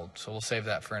household. So we'll save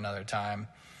that for another time.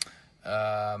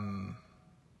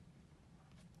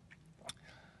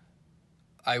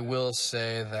 I will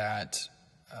say that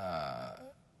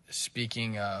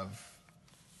speaking of,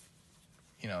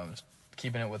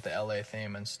 keeping it with the LA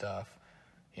theme and stuff,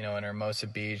 in Hermosa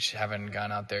Beach, having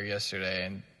gone out there yesterday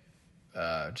and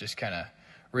just kind of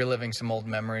reliving some old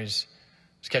memories. I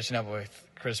was catching up with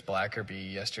Chris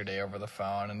Blackerby yesterday over the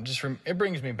phone, and it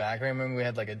brings me back. I remember we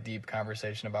had like a deep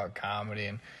conversation about comedy,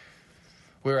 and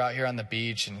we were out here on the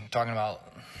beach and talking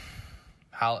about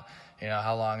how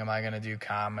long am I going to do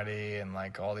comedy and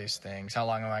like all these things. How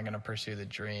long am I going to pursue the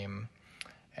dream?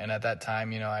 And at that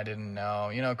time, I didn't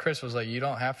know. Chris was like, you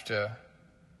don't have to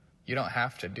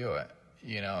do it,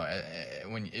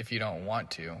 if you don't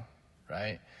want to,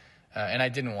 right? And I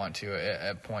didn't want to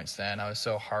at points then. I was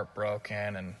so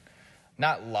heartbroken and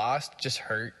not lost, just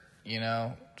hurt,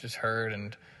 just hurt,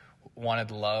 and wanted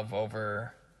the love with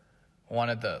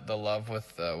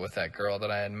that girl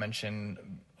that I had mentioned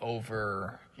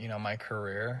over, my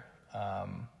career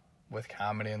with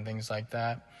comedy and things like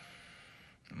that.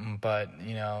 But,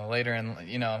 later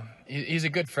he's a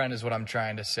good friend is what I'm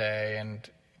trying to say. And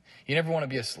you never want to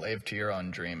be a slave to your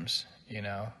own dreams, and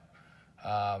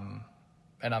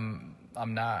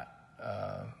I'm not.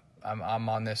 I'm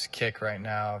on this kick right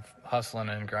now of hustling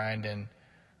and grinding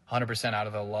 100% out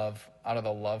of the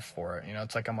love for it.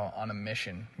 It's like I'm on a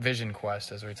mission, vision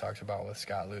quest, as we talked about with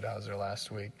Scott Ludhauser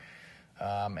last week.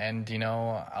 And,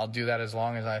 I'll do that as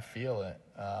long as I feel it.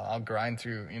 I'll grind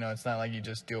through, it's not like you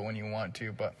just do it when you want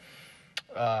to, but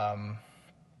I'm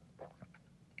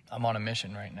on a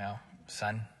mission right now,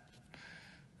 son.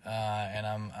 And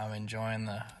I'm enjoying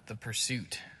the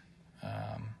pursuit.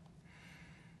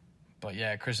 But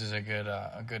yeah, Chris is a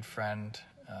good friend,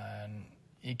 and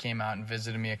he came out and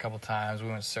visited me a couple times. We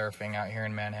went surfing out here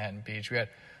in Manhattan Beach. We had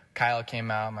Kyle came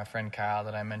out, my friend Kyle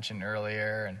that I mentioned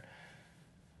earlier, and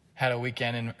had a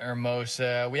weekend in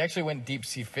Hermosa. We actually went deep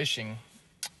sea fishing,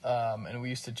 and we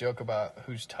used to joke about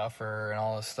who's tougher and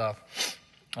all this stuff.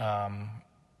 Yeah,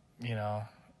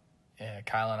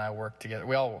 Kyle and I worked together.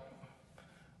 We all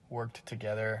worked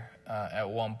together at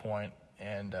one point,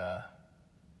 and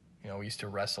we used to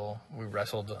wrestle. We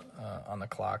wrestled on the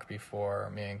clock before,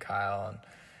 me and Kyle. And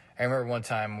I remember one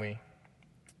time we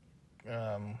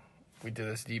did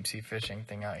this deep sea fishing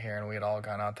thing out here, and we had all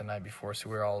gone out the night before, so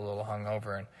we were all a little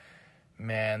hungover. And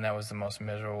man, that was the most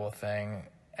miserable thing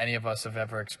any of us have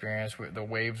ever experienced. The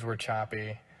waves were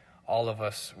choppy. All of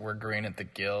us were green at the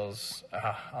gills.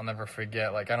 I'll never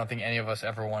forget. I don't think any of us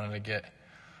ever wanted to get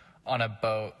on a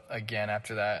boat again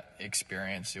after that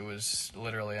experience. It was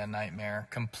literally a nightmare.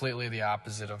 Completely the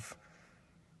opposite of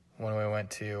when we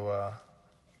went to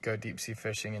go deep sea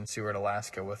fishing in Seward,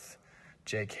 Alaska with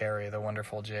Jake Harry, the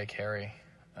wonderful Jake Harry,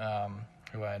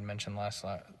 who I had mentioned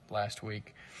last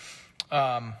week.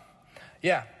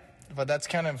 Yeah, but that's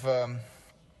kind of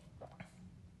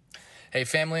hey,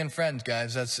 family and friends,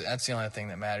 guys. That's the only thing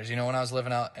that matters. When I was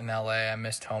living out in LA, I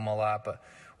missed home a lot, but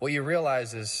what you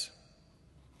realize is,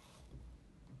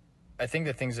 I think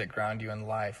the things that ground you in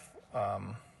life,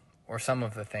 or some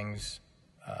of the things,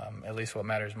 at least what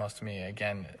matters most to me,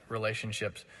 again,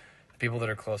 relationships, the people that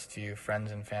are close to you,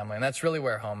 friends and family, and that's really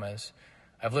where home is.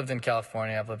 I've lived in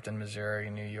California, I've lived in Missouri,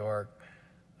 New York.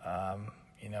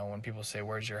 When people say,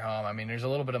 where's your home? I mean, there's a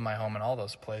little bit of my home in all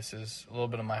those places, a little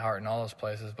bit of my heart in all those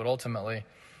places, but ultimately,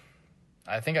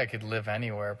 I think I could live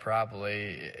anywhere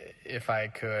probably if I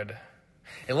could.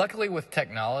 And luckily with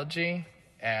technology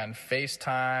and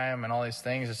FaceTime and all these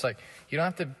things, it's like you don't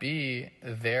have to be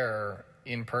there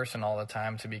in person all the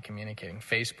time to be communicating.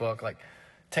 Facebook,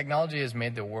 technology has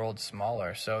made the world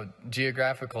smaller, so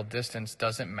geographical distance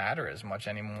doesn't matter as much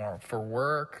anymore. For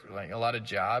work, a lot of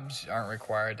jobs aren't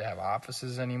required to have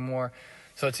offices anymore.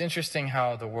 So it's interesting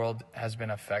how the world has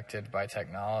been affected by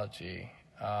technology.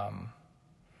 And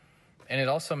it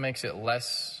also makes it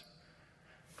less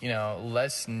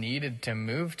needed to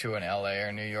move to an LA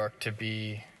or New York to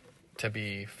be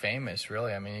famous,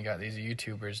 really. I mean, you got these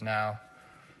YouTubers now.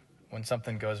 When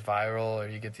something goes viral or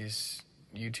you get these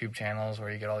YouTube channels where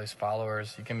you get all these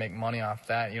followers, you can make money off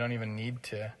that. You don't even need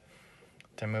to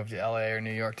move to LA or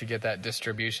New York to get that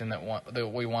distribution that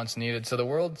we once needed. So the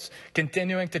world's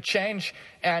continuing to change,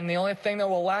 and the only thing that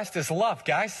will last is love,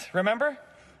 guys. Remember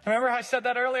how I said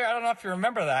that earlier? I don't know if you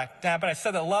remember that, but I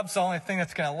said that love's the only thing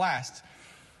that's going to last.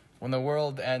 When the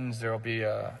world ends, there will be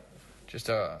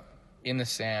in the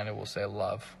sand, it will say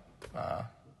love. I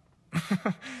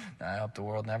hope the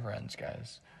world never ends,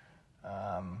 guys.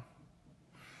 We're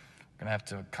gonna have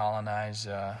to colonize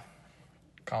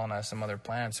some other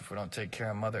planets if we don't take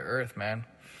care of Mother Earth, man.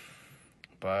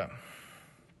 But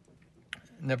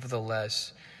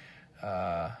nevertheless,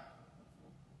 when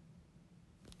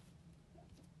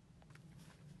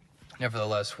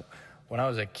I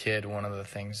was a kid, one of the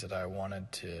things that I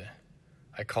wanted to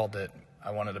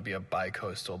be a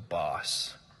bi-coastal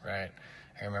boss, right?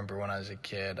 I remember when I was a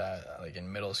kid,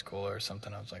 in middle school or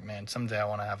something, I was like, man, someday I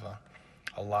want to have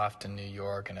a loft in New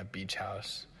York and a beach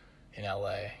house in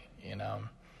LA,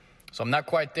 So I'm not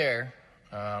quite there,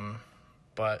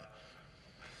 but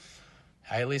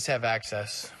I at least have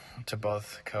access to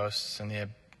both coasts and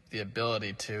the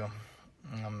ability to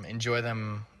enjoy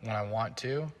them when I want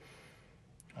to,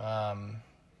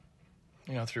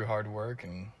 through hard work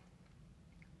and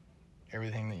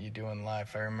everything that you do in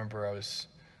life. I remember I was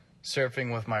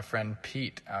surfing with my friend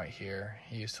Pete out here.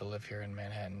 He used to live here in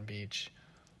Manhattan Beach.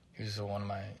 He was one of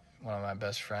my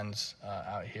best friends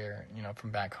out here,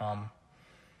 from back home.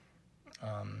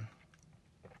 And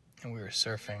we were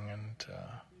surfing, and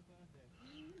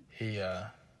these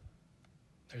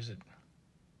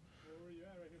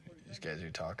guys are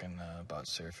talking about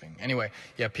surfing. Anyway,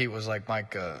 yeah, Pete was like,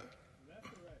 Mike,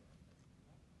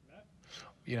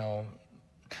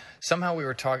 somehow we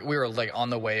were on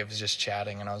the waves just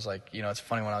chatting, and I was like, it's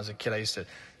funny, when I was a kid, I used to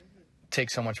take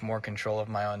so much more control of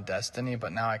my own destiny,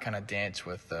 but now I kind of dance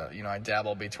with, I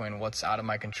dabble between what's out of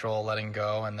my control, letting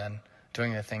go, and then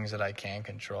doing the things that I can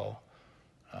control.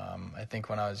 I think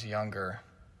when I was younger,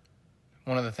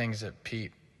 one of the things that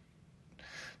Pete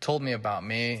told me about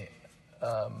me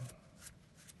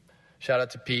Shout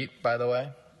out to Pete, by the way.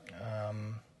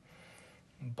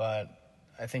 But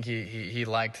I think he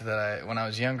liked that when I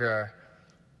was younger,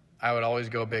 I would always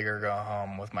go big or go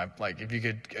home with my, like, if you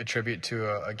could attribute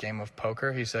to a game of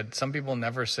poker, he said, some people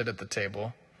never sit at the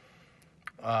table.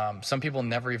 Some people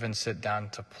never even sit down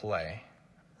to play,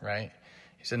 right?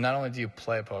 He said, not only do you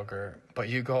play poker, but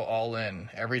you go all in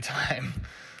every time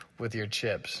with your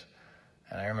chips.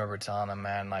 And I remember telling him,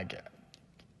 man, like,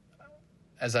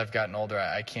 as I've gotten older,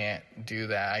 I can't do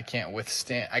that. I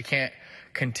can't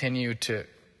continue to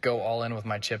go all in with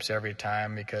my chips every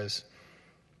time because,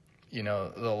 you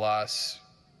know, the loss,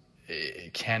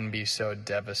 it can be so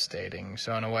devastating.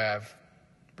 So in a way, I've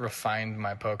refined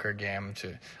my poker game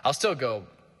I'll still go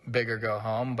big or go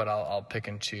home, but I'll pick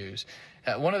and choose.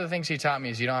 One of the things he taught me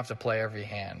is you don't have to play every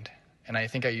hand. And I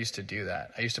think I used to do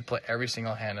that. I used to play every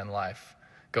single hand in life.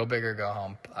 Go big or go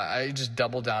home. I just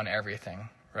double down everything,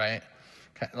 right?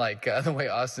 Like the way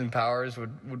Austin Powers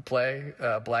would play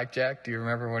blackjack. Do you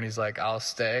remember when he's like, I'll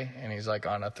stay, and he's like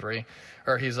on a 3?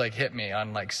 Or he's like, hit me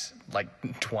on like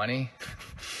 20.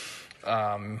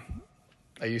 I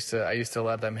used to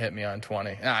let them hit me on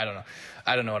 20. I don't know.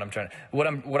 I don't know what I'm trying to.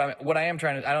 What I am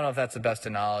trying to. I don't know if that's the best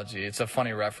analogy. It's a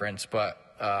funny reference, but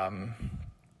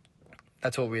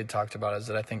that's what we had talked about. Is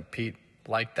that I think Pete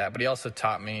liked that, but he also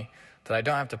taught me that I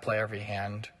don't have to play every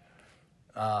hand.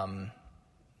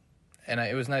 And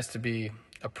it was nice to be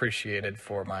appreciated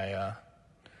for my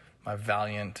my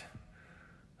valiant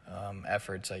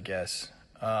efforts, I guess.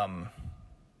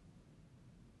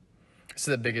 This is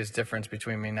the biggest difference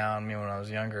between me now and me when I was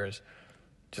younger is,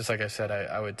 just like I said,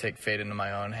 I would take fate into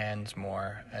my own hands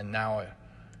more. And now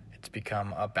it's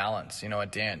become a balance, a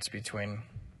dance between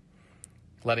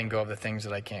letting go of the things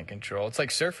that I can't control. It's like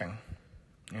surfing,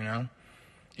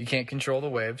 You can't control the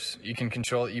waves.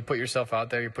 You put yourself out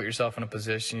there, you put yourself in a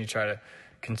position, you try to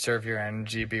conserve your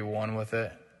energy, be one with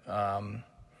it,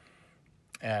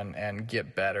 and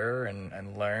get better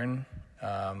and learn.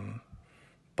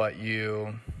 But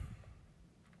you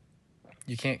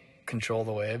can't control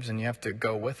the waves, and you have to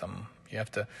go with them. You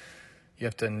have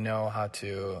to know how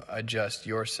to adjust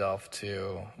yourself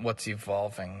to what's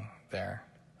evolving there.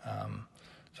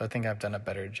 So I think I've done a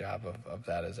better job of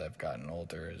that as I've gotten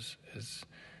older, is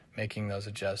making those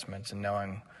adjustments and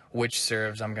knowing which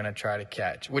serves I'm going to try to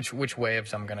catch, which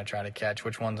waves I'm going to try to catch,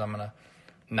 which ones I'm going to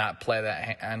not play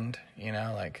that hand,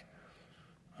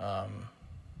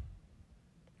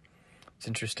 it's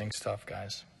interesting stuff,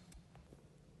 guys.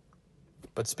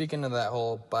 But speaking of that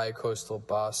whole bi-coastal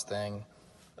boss thing,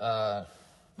 my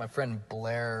friend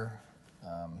Blair,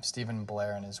 Stephen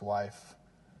Blair and his wife,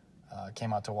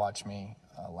 came out to watch me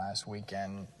last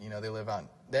weekend.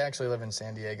 They actually live in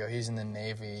San Diego. He's in the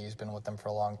Navy. He's been with them for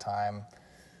a long time.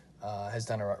 Has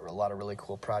done a lot of really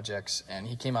cool projects. And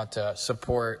he came out to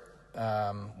support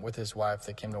with his wife.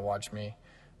 They came to watch me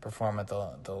perform at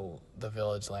the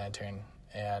Village Lantern.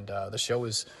 And the show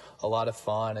was a lot of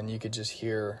fun, and you could just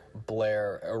hear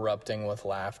Blair erupting with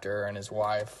laughter, and his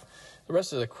wife. The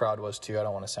rest of the crowd was too. I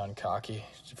don't want to sound cocky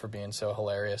for being so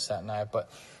hilarious that night,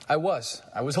 but I was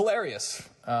hilarious.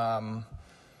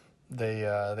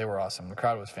 They were awesome. The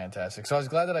crowd was fantastic. So I was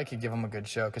glad that I could give them a good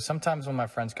show, because sometimes when my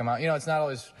friends come out, it's not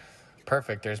always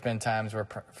perfect. There's been times where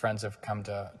friends have come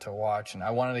to watch, and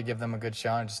I wanted to give them a good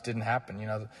show, and it just didn't happen.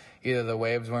 Either the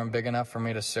waves weren't big enough for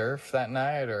me to surf that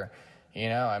night, or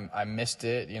I missed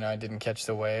it. I didn't catch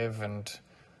the wave and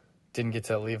didn't get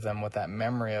to leave them with that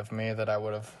memory of me that I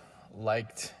would have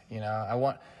liked. I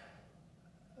want,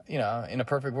 in a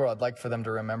perfect world, I'd like for them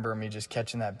to remember me just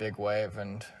catching that big wave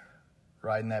and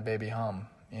riding that baby home,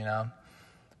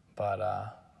 But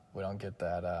we don't get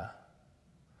that.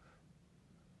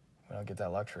 We don't get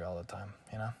that luxury all the time,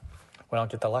 We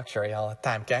don't get the luxury all the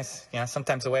time, guys.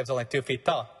 Sometimes the wave's only 2 feet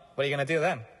tall. What are you gonna do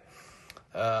then?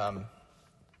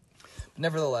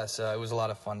 Nevertheless, it was a lot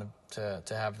of fun to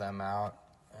have them out.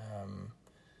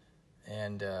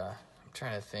 And I'm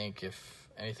trying to think if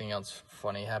anything else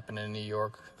funny happened in New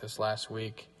York this last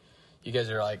week. You guys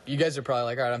are probably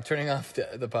like, all right, I'm turning off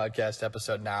the podcast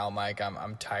episode now, Mike.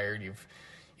 I'm tired.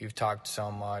 You've talked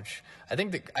so much. I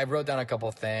think that I wrote down a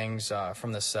couple things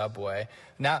from the subway.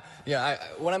 Now,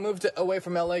 when I moved away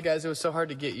from LA, guys, it was so hard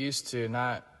to get used to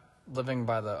not living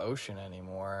by the ocean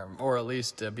anymore, or at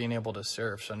least being able to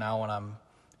surf. So now when I'm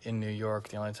in New York,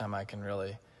 the only time I can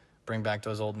really bring back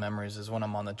those old memories is when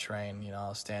I'm on the train.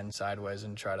 I'll stand sideways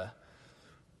and try to,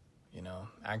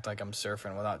 act like I'm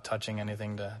surfing without touching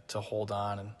anything to hold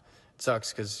on. And it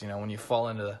sucks because, when you fall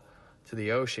into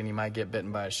the ocean, you might get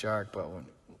bitten by a shark, but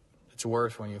it's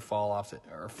worse when you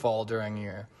fall during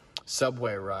your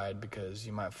subway ride because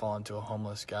you might fall into a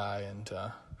homeless guy and,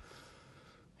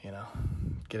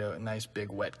 get a nice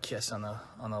big wet kiss on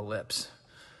the lips.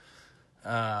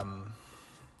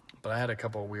 But I had a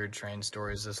couple of weird train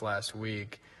stories this last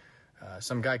week.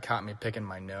 Some guy caught me picking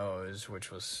my nose,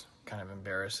 which was kind of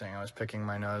embarrassing. I was picking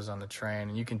my nose on the train,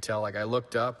 and you can tell, like, I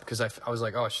looked up because I was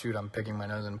like, oh, shoot, I'm picking my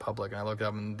nose in public. And I looked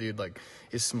up, and the dude, like,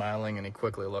 is smiling, and he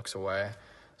quickly looks away.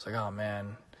 It's like, oh,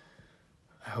 man,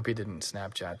 I hope he didn't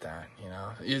Snapchat that, you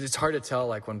know? It's hard to tell,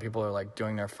 like, when people are, like,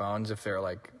 doing their phones if they're,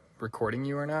 like, recording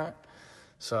you or not.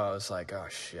 So I was like, oh,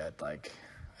 shit, like,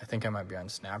 I think I might be on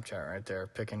Snapchat right there,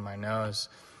 picking my nose.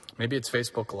 Maybe it's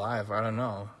Facebook Live. I don't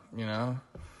know, you know?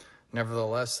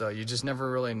 Nevertheless, though, you just never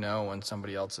really know when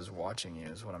somebody else is watching you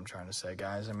is what I'm trying to say,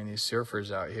 guys. I mean, these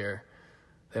surfers out here,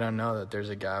 they don't know that there's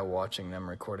a guy watching them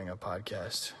recording a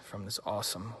podcast from this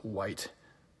awesome white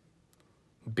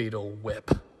Beetle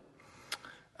whip.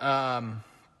 The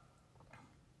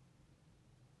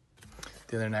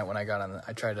other night when I got on,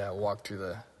 I tried to walk through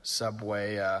the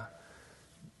subway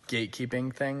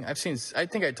gatekeeping thing. I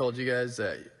think I told you guys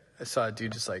that I saw a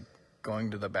dude just like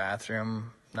going to the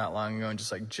bathroom not long ago and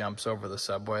just like jumps over the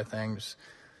subway thing. It's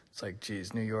like,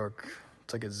 geez, New York,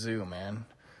 it's like a zoo, man.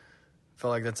 I feel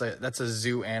like that's a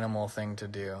zoo animal thing to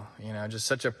do, you know, just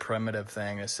such a primitive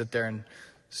thing to sit there and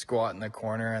squat in the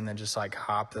corner and then just like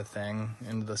hop the thing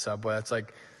into the subway. It's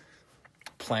like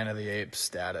Planet of the Apes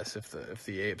status if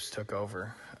the apes took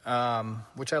over,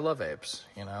 which I love apes,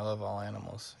 you know, I love all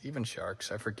animals, even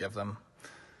sharks. I forgive them,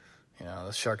 you know,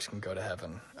 the sharks can go to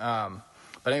heaven.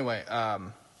 But anyway,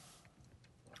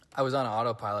 I was on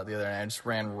autopilot the other night. I just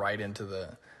ran right into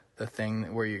the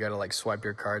thing where you got to like swipe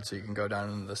your card so you can go down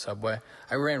into the subway.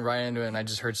 I ran right into it and I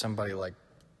just heard somebody like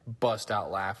bust out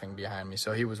laughing behind me.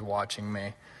 So he was watching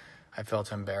me. I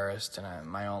felt embarrassed and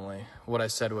what I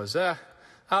said was,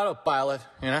 autopilot,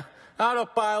 you know,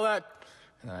 autopilot.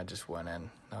 And then I just went in.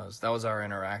 That was our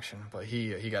interaction, but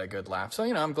he got a good laugh. So,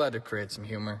 you know, I'm glad to create some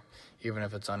humor, even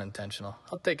if it's unintentional.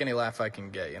 I'll take any laugh I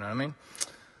can get, you know what I mean?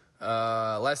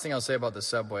 Last thing I'll say about the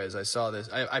subway is I saw this.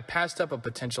 I passed up a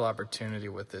potential opportunity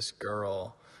with this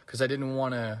girl because I didn't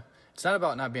want to. It's not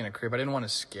about not being a creep. I didn't want to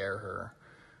scare her.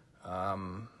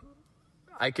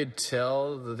 I could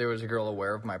tell that there was a girl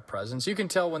aware of my presence. You can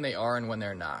tell when they are and when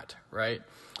they're not, right?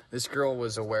 This girl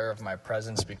was aware of my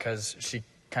presence because she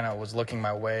kind of was looking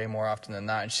my way more often than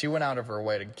not. And she went out of her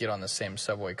way to get on the same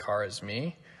subway car as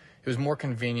me. It was more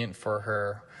convenient for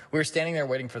her. We were standing there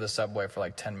waiting for the subway for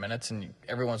like 10 minutes, and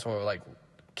every once in a while we would like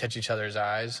catch each other's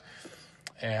eyes.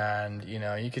 And, you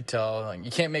know, you could tell, like,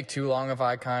 you can't make too long of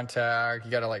eye contact.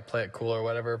 You got to like play it cool or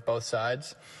whatever, both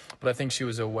sides. But I think she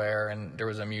was aware, and there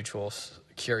was a mutual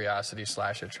curiosity /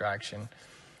 attraction.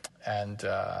 And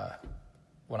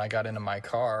when I got into my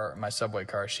subway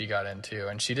car, she got in too.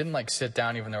 And she didn't like sit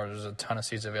down even though there was a ton of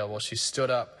seats available. She stood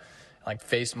up, like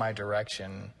faced my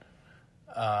direction.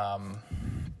 And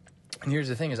here's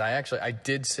the thing is I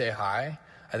did say hi.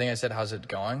 I think I said, how's it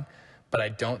going? But I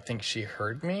don't think she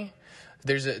heard me.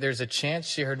 There's a chance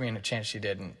she heard me and a chance she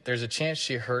didn't. There's a chance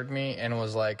she heard me and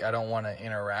was like, I don't want to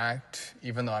interact,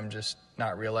 even though I'm just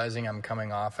not realizing I'm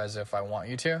coming off as if I want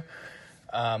you to.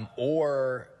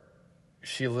 Or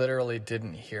she literally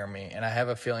didn't hear me. And I have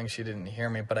a feeling she didn't hear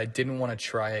me, but I didn't want to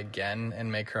try again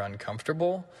and make her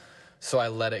uncomfortable. So I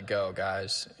let it go,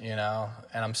 guys, you know,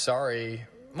 and I'm sorry.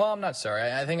 Well, I'm not sorry.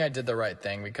 I think I did the right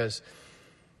thing because,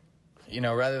 you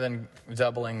know, rather than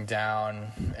doubling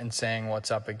down and saying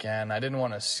what's up again, I didn't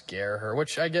want to scare her,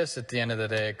 which I guess at the end of the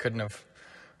day, it couldn't have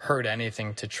hurt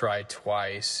anything to try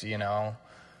twice, you know.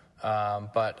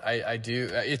 But I do.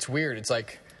 It's weird. It's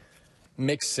like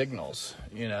mixed signals,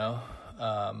 you know.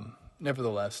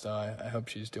 Nevertheless, though, I hope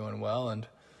she's doing well, and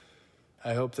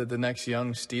I hope that the next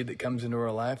young steed that comes into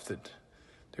her life that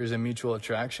there's a mutual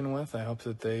attraction with, I hope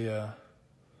that they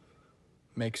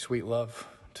make sweet love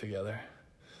together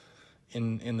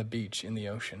in the beach, in the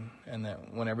ocean, and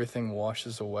that when everything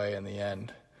washes away in the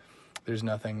end, there's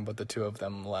nothing but the two of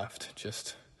them left,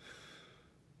 just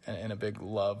in a big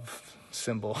love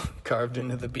symbol carved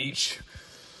into the beach,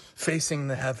 facing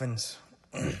the heavens.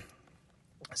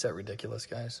 Is that ridiculous,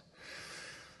 guys?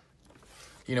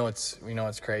 You know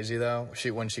what's crazy though?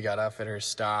 When she got off at her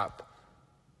stop,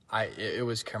 it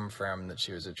was confirmed that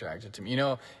she was attracted to me. You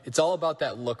know, it's all about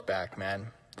that look back, man.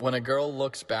 When a girl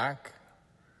looks back,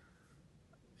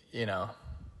 you know,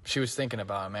 she was thinking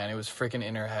about it, man. It was freaking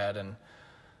in her head, and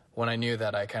when I knew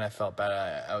that, I kind of felt bad.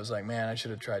 I was like, man, I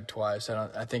should have tried twice.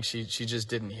 I think she just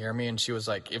didn't hear me, and she was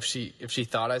like, if she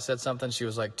thought I said something, she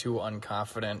was like too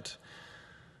unconfident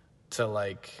to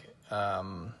like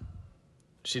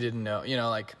She didn't know,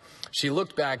 like, she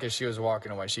looked back as she was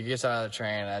walking away. She gets out of the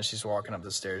train, and as she's walking up the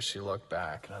stairs, she looked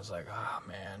back, and I was like, oh,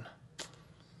 man.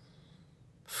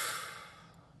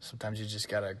 Sometimes you just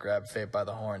gotta grab fate by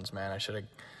the horns, man.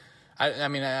 I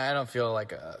mean, I don't feel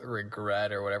like a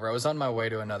regret or whatever. I was on my way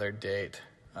to another date.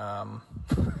 I'm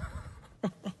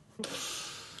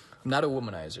not a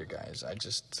womanizer, guys.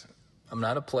 I'm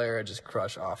not a player. I just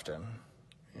crush often,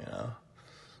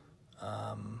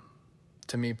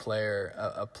 To me, a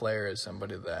player is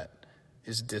somebody that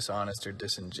is dishonest or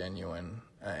disingenuous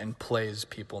and plays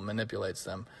people, manipulates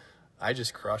them. I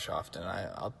just crush often.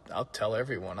 I'll tell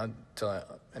everyone. I'll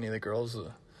tell any of the girls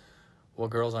what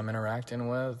girls I'm interacting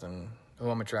with and who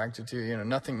I'm attracted to.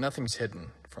 Nothing's hidden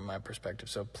from my perspective.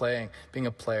 So being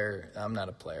a player, I'm not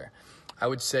a player. I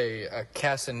would say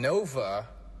Casanova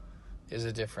is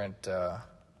a different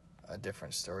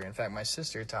story. In fact, my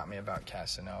sister taught me about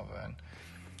Casanova, and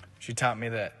she taught me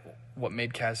that what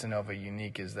made Casanova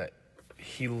unique is that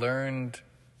he learned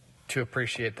to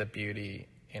appreciate the beauty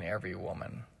in every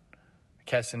woman.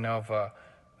 Casanova,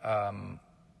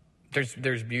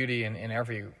 there's beauty in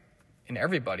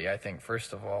everybody, I think,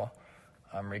 first of all,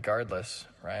 regardless,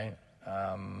 right?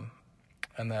 And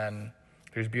then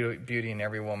there's beauty in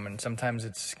every woman. Sometimes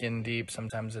it's skin deep,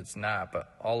 sometimes it's not,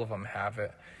 but all of them have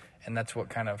it. And that's what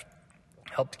kind of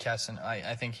helped Casanova.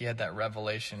 I think he had that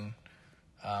revelation,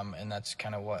 and that's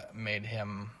kind of what made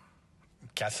him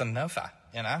Casanova,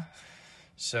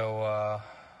 So,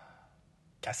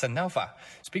 Casanova.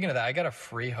 Speaking of that, I got a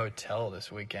free hotel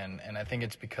this weekend, and I think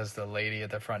it's because the lady at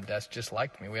the front desk just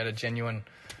liked me. We had a genuine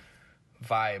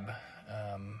vibe.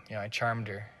 I charmed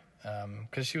her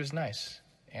because she was nice,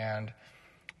 and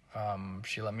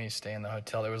she let me stay in the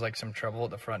hotel. There was like some trouble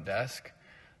at the front desk,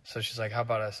 so she's like, "How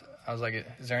about us?" I was like,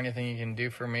 "Is there anything you can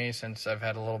do for me since I've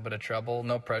had a little bit of trouble?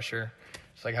 No pressure."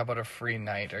 She's like, "How about a free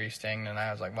night? Are you staying tonight?"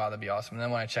 I was like, "Wow, that'd be awesome." And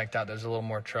then when I checked out, there's a little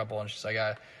more trouble, and she's like,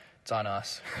 "It's on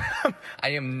us." I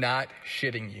am not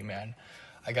shitting you, man.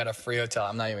 I got a free hotel.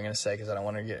 I'm not even going to say because I don't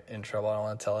want to get in trouble. I don't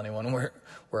want to tell anyone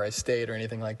where I stayed or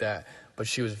anything like that. But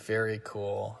she was very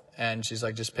cool. And she's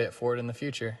like, just pay it forward in the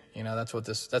future. That's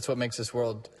what makes this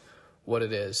world what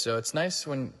it is. So it's nice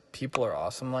when people are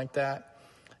awesome like that.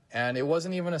 And it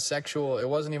wasn't even a sexual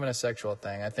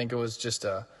thing. I think it was just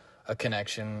a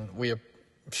connection.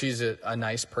 She's a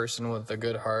nice person with a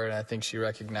good heart, and I think she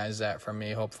recognized that from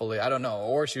me, hopefully. I don't know.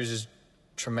 Or she was just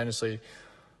tremendously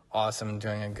awesome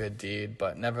doing a good deed.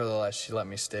 But nevertheless, she let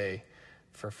me stay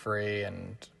for free.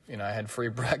 And, I had free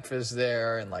breakfast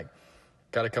there and,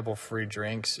 got a couple free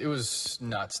drinks. It was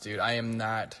nuts, dude. I am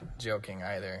not joking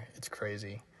either. It's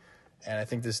crazy. And I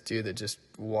think this dude that just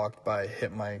walked by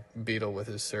hit my Beetle with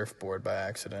his surfboard by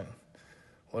accident.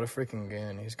 What a freaking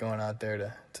goon. He's going out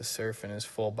there to surf in his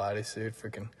full bodysuit.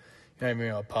 Freaking, you're not even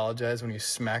going to apologize when you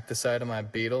smack the side of my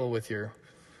Beetle with your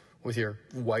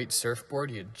white surfboard,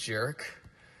 you jerk.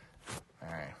 All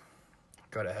right.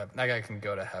 Go to heaven. That guy can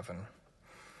go to heaven.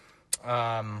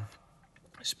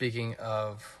 Speaking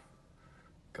of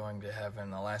going to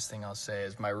heaven, the last thing I'll say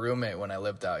is my roommate when I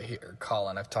lived out here,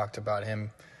 Colin, I've talked about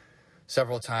him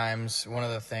several times. One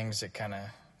of the things that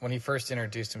when he first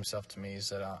introduced himself to me, he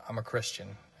said, I'm a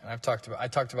Christian. And I talked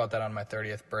about that on my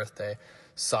 30th birthday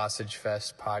Sausage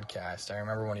Fest podcast. I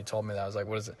remember when he told me that, I was like,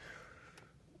 what is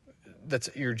it?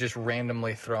 You're just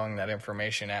randomly throwing that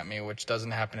information at me, which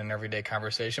doesn't happen in everyday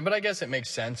conversation. But I guess it makes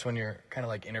sense when you're kind of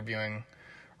like interviewing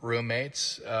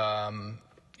roommates.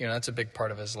 That's a big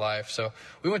part of his life. So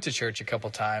we went to church a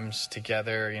couple times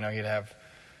together. He'd have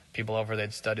people over,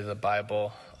 they'd study the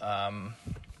Bible.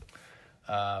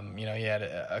 He had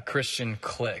a Christian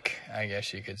clique, I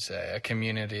guess you could say, a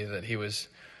community that he was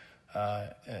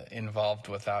involved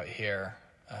with out here.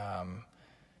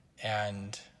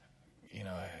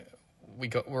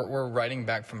 We're riding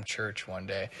back from church one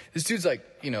day. This dude's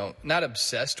not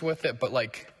obsessed with it, but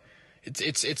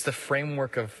it's the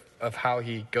framework of how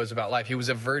he goes about life. He was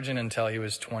a virgin until he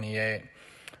was 28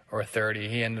 or 30.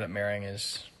 He ended up marrying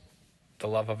the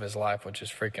love of his life, which is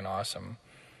freaking awesome.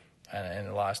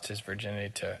 And lost his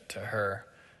virginity to her.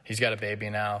 He's got a baby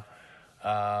now.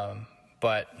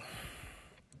 But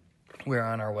we were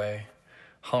on our way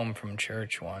home from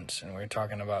church once, and we were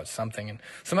talking about something, and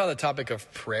somehow the topic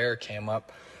of prayer came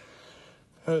up.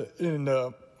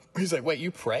 He's like, wait,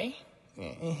 you pray?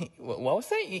 What was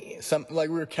that? We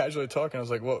were casually talking. I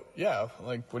was like, well, yeah.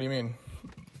 What do you mean?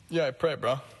 Yeah, I pray,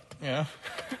 bro. Yeah.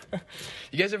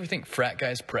 You guys ever think frat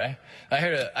guys pray? I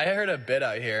heard a bit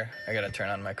out here. I gotta turn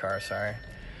on my car, sorry.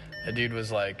 A dude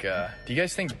was like, do you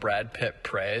guys think Brad Pitt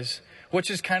prays? Which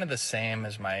is kind of the same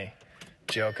as my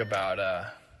joke about,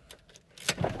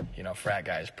 frat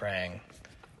guys praying.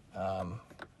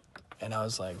 And I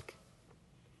was like,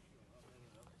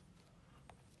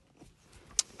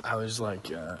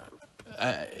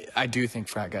 I do think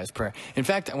frat guys pray. In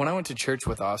fact, when I went to church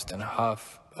with Austin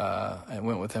Huff, I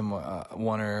went with him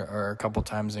one or a couple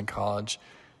times in college,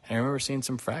 and I remember seeing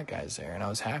some frat guys there, and I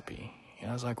was happy. You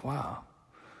know, I was like, wow,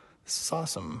 this is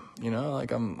awesome. You know,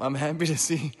 like I'm happy to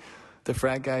see the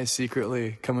frat guys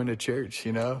secretly coming to church.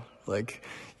 You know, like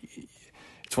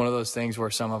it's one of those things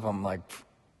where some of them, like,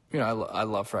 you know, I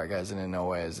love frat guys, and in no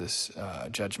way is this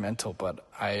judgmental, but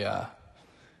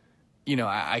you know,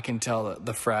 I can tell that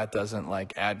the frat doesn't,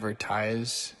 like,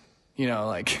 advertise, you know,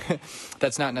 like,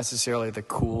 that's not necessarily the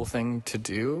cool thing to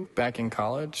do back in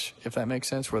college, if that makes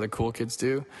sense, where the cool kids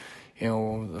do, you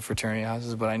know, the fraternity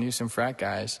houses. But I knew some frat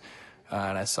guys,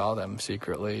 and I saw them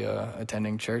secretly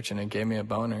attending church, and it gave me a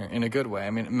boner in a good way.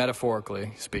 I mean,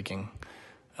 metaphorically speaking,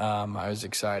 I was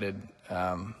excited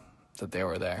that they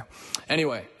were there.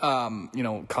 Anyway, you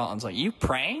know, Colin's like, you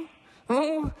praying?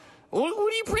 Oh,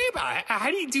 what do you pray about? How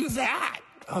do you do that?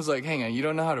 I was like, hang on, you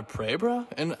don't know how to pray, bro?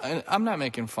 And I'm not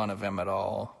making fun of him at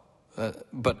all.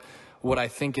 But what I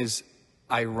think is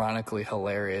ironically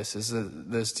hilarious is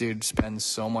that this dude spends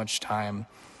so much time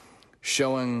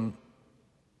showing,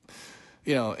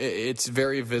 you know, it's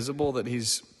very visible that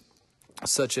he's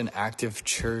such an active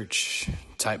church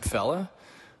type fella,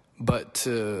 but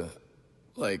to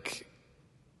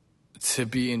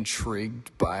be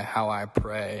intrigued by how I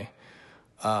pray,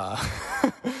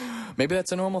 maybe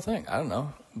that's a normal thing. I don't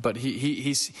know. But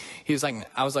he was like,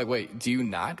 I was like, wait, do you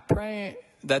not pray?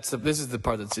 This is the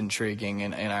part that's intriguing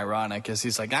and ironic, is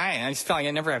he's like, I just feel like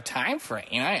I never have time for it.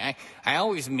 You know, I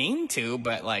always mean to,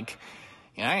 but like,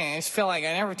 you know, I just feel like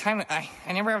I never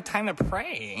have time to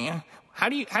pray. You know? How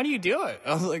do you do it?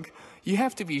 I was like, you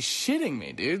have to be shitting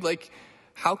me, dude. Like,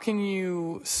 how can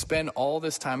you spend all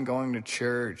this time going to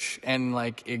church and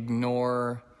like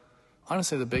ignore,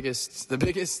 honestly, the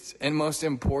biggest and most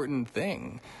important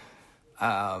thing?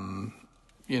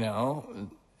 You know,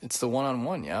 it's the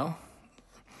one-on-one, yo.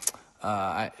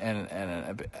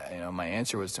 You know, my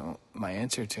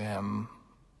answer to him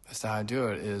as to how I do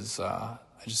it is, I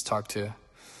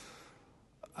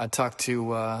talk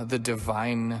to the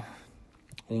divine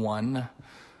one,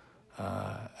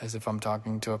 as if I'm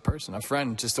talking to a person, a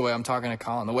friend, just the way I'm talking to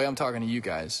Colin, the way I'm talking to you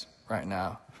guys right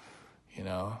now, you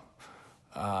know.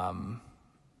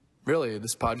 Really,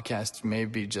 this podcast may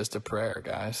be just a prayer,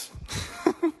 guys.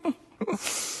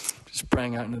 Just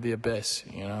praying out into the abyss,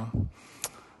 you know.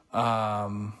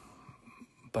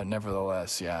 But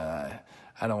nevertheless, yeah,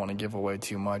 I don't want to give away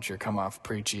too much or come off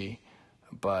preachy,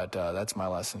 but that's my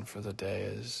lesson for the day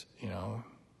is, you know,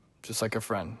 just like a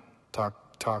friend.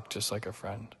 Talk just like a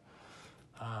friend.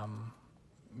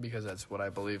 Because that's what I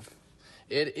believe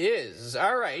it is.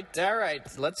 All right.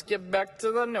 Let's get back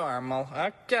to the normal.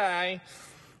 Okay.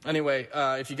 Anyway,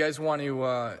 if you guys want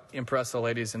to impress the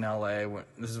ladies in LA,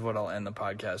 this is what I'll end the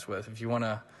podcast with. If you want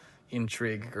to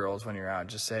intrigue girls when you're out,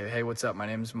 just say, hey, what's up? My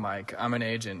name's Mike. I'm an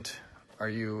agent. Are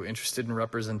you interested in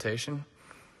representation?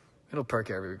 It'll perk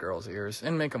every girl's ears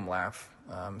and make them laugh,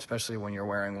 especially when you're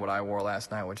wearing what I wore last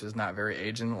night, which is not very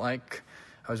agent-like.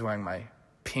 I was wearing my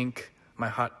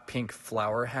hot pink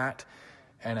flower hat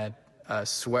and a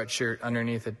sweatshirt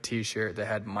underneath a T-shirt that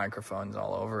had microphones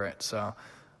all over it. So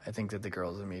I think that the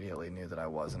girls immediately knew that I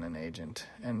wasn't an agent.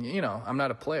 And, you know, I'm not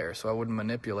a player, so I wouldn't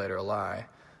manipulate or lie.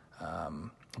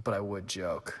 But I would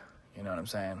joke, you know what I'm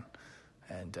saying?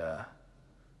 And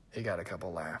it got a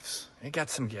couple laughs. It got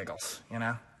some giggles, you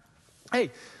know?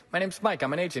 Hey, my name's Mike.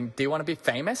 I'm an agent. Do you want to be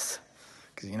famous?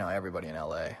 Because, you know, everybody in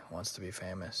L.A. wants to be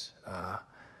famous.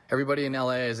 Everybody in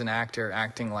L.A. is an actor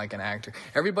acting like an actor.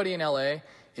 Everybody in L.A.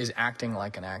 is acting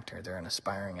like an actor. They're an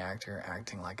aspiring actor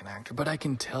acting like an actor. But I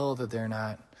can tell that they're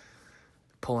not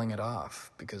pulling it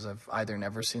off because I've either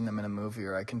never seen them in a movie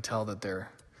or I can tell that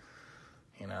they're,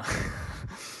 you know,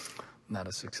 not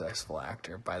a successful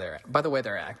actor by the way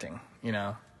they're acting, you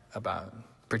know, about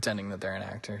pretending that they're an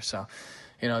actor. So,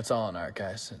 you know, it's all an art,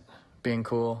 guys. Being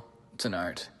cool, it's an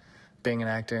art. Being an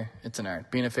actor, it's an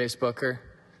art. Being a Facebook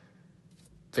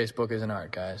is an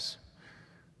art, guys.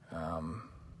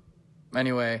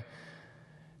 Anyway,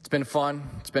 it's been fun.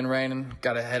 It's been raining.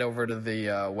 Got to head over to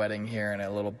the wedding here in a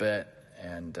little bit.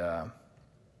 And,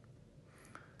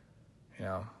 you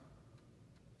know,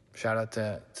 shout out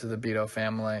to the Beto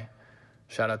family.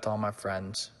 Shout out to all my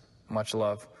friends. Much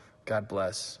love. God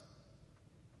bless.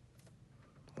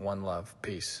 One love.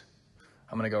 Peace.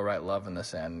 I'm going to go write love in the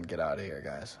sand and get out of here,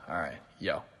 guys. All right.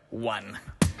 Yo. One.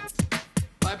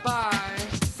 Bye-bye.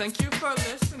 Thank you for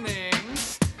listening.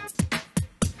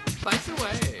 By the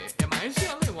way, am I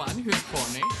the only one who's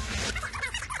horny?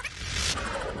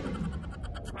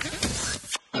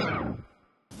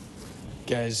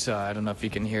 Guys, I don't know if you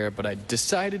can hear it, but I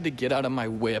decided to get out of my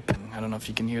whip. I don't know if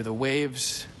you can hear the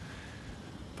waves,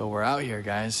 but we're out here,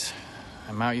 guys.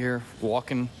 I'm out here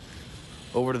walking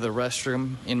over to the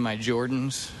restroom in my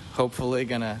Jordans, hopefully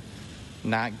gonna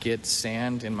not get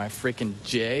sand in my freaking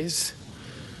J's.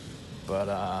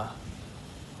 But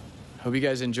hope you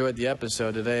guys enjoyed the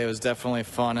episode today. It was definitely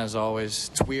fun as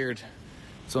always. It's weird.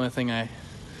 It's the only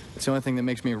thing that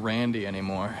makes me Randy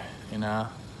anymore, you know?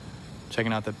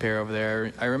 Checking out the pier over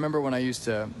there. I remember when I used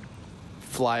to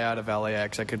fly out of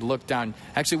LAX, I could look down.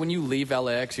 Actually, when you leave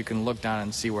LAX, you can look down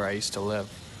and see where I used to live.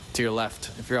 To your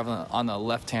left, if you're on the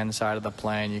left-hand side of the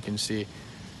plane, you can see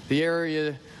the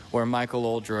area where Michael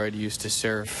Oldroyd used to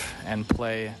surf and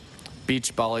play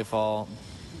beach volleyball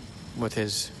with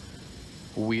his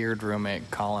weird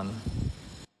roommate, Colin.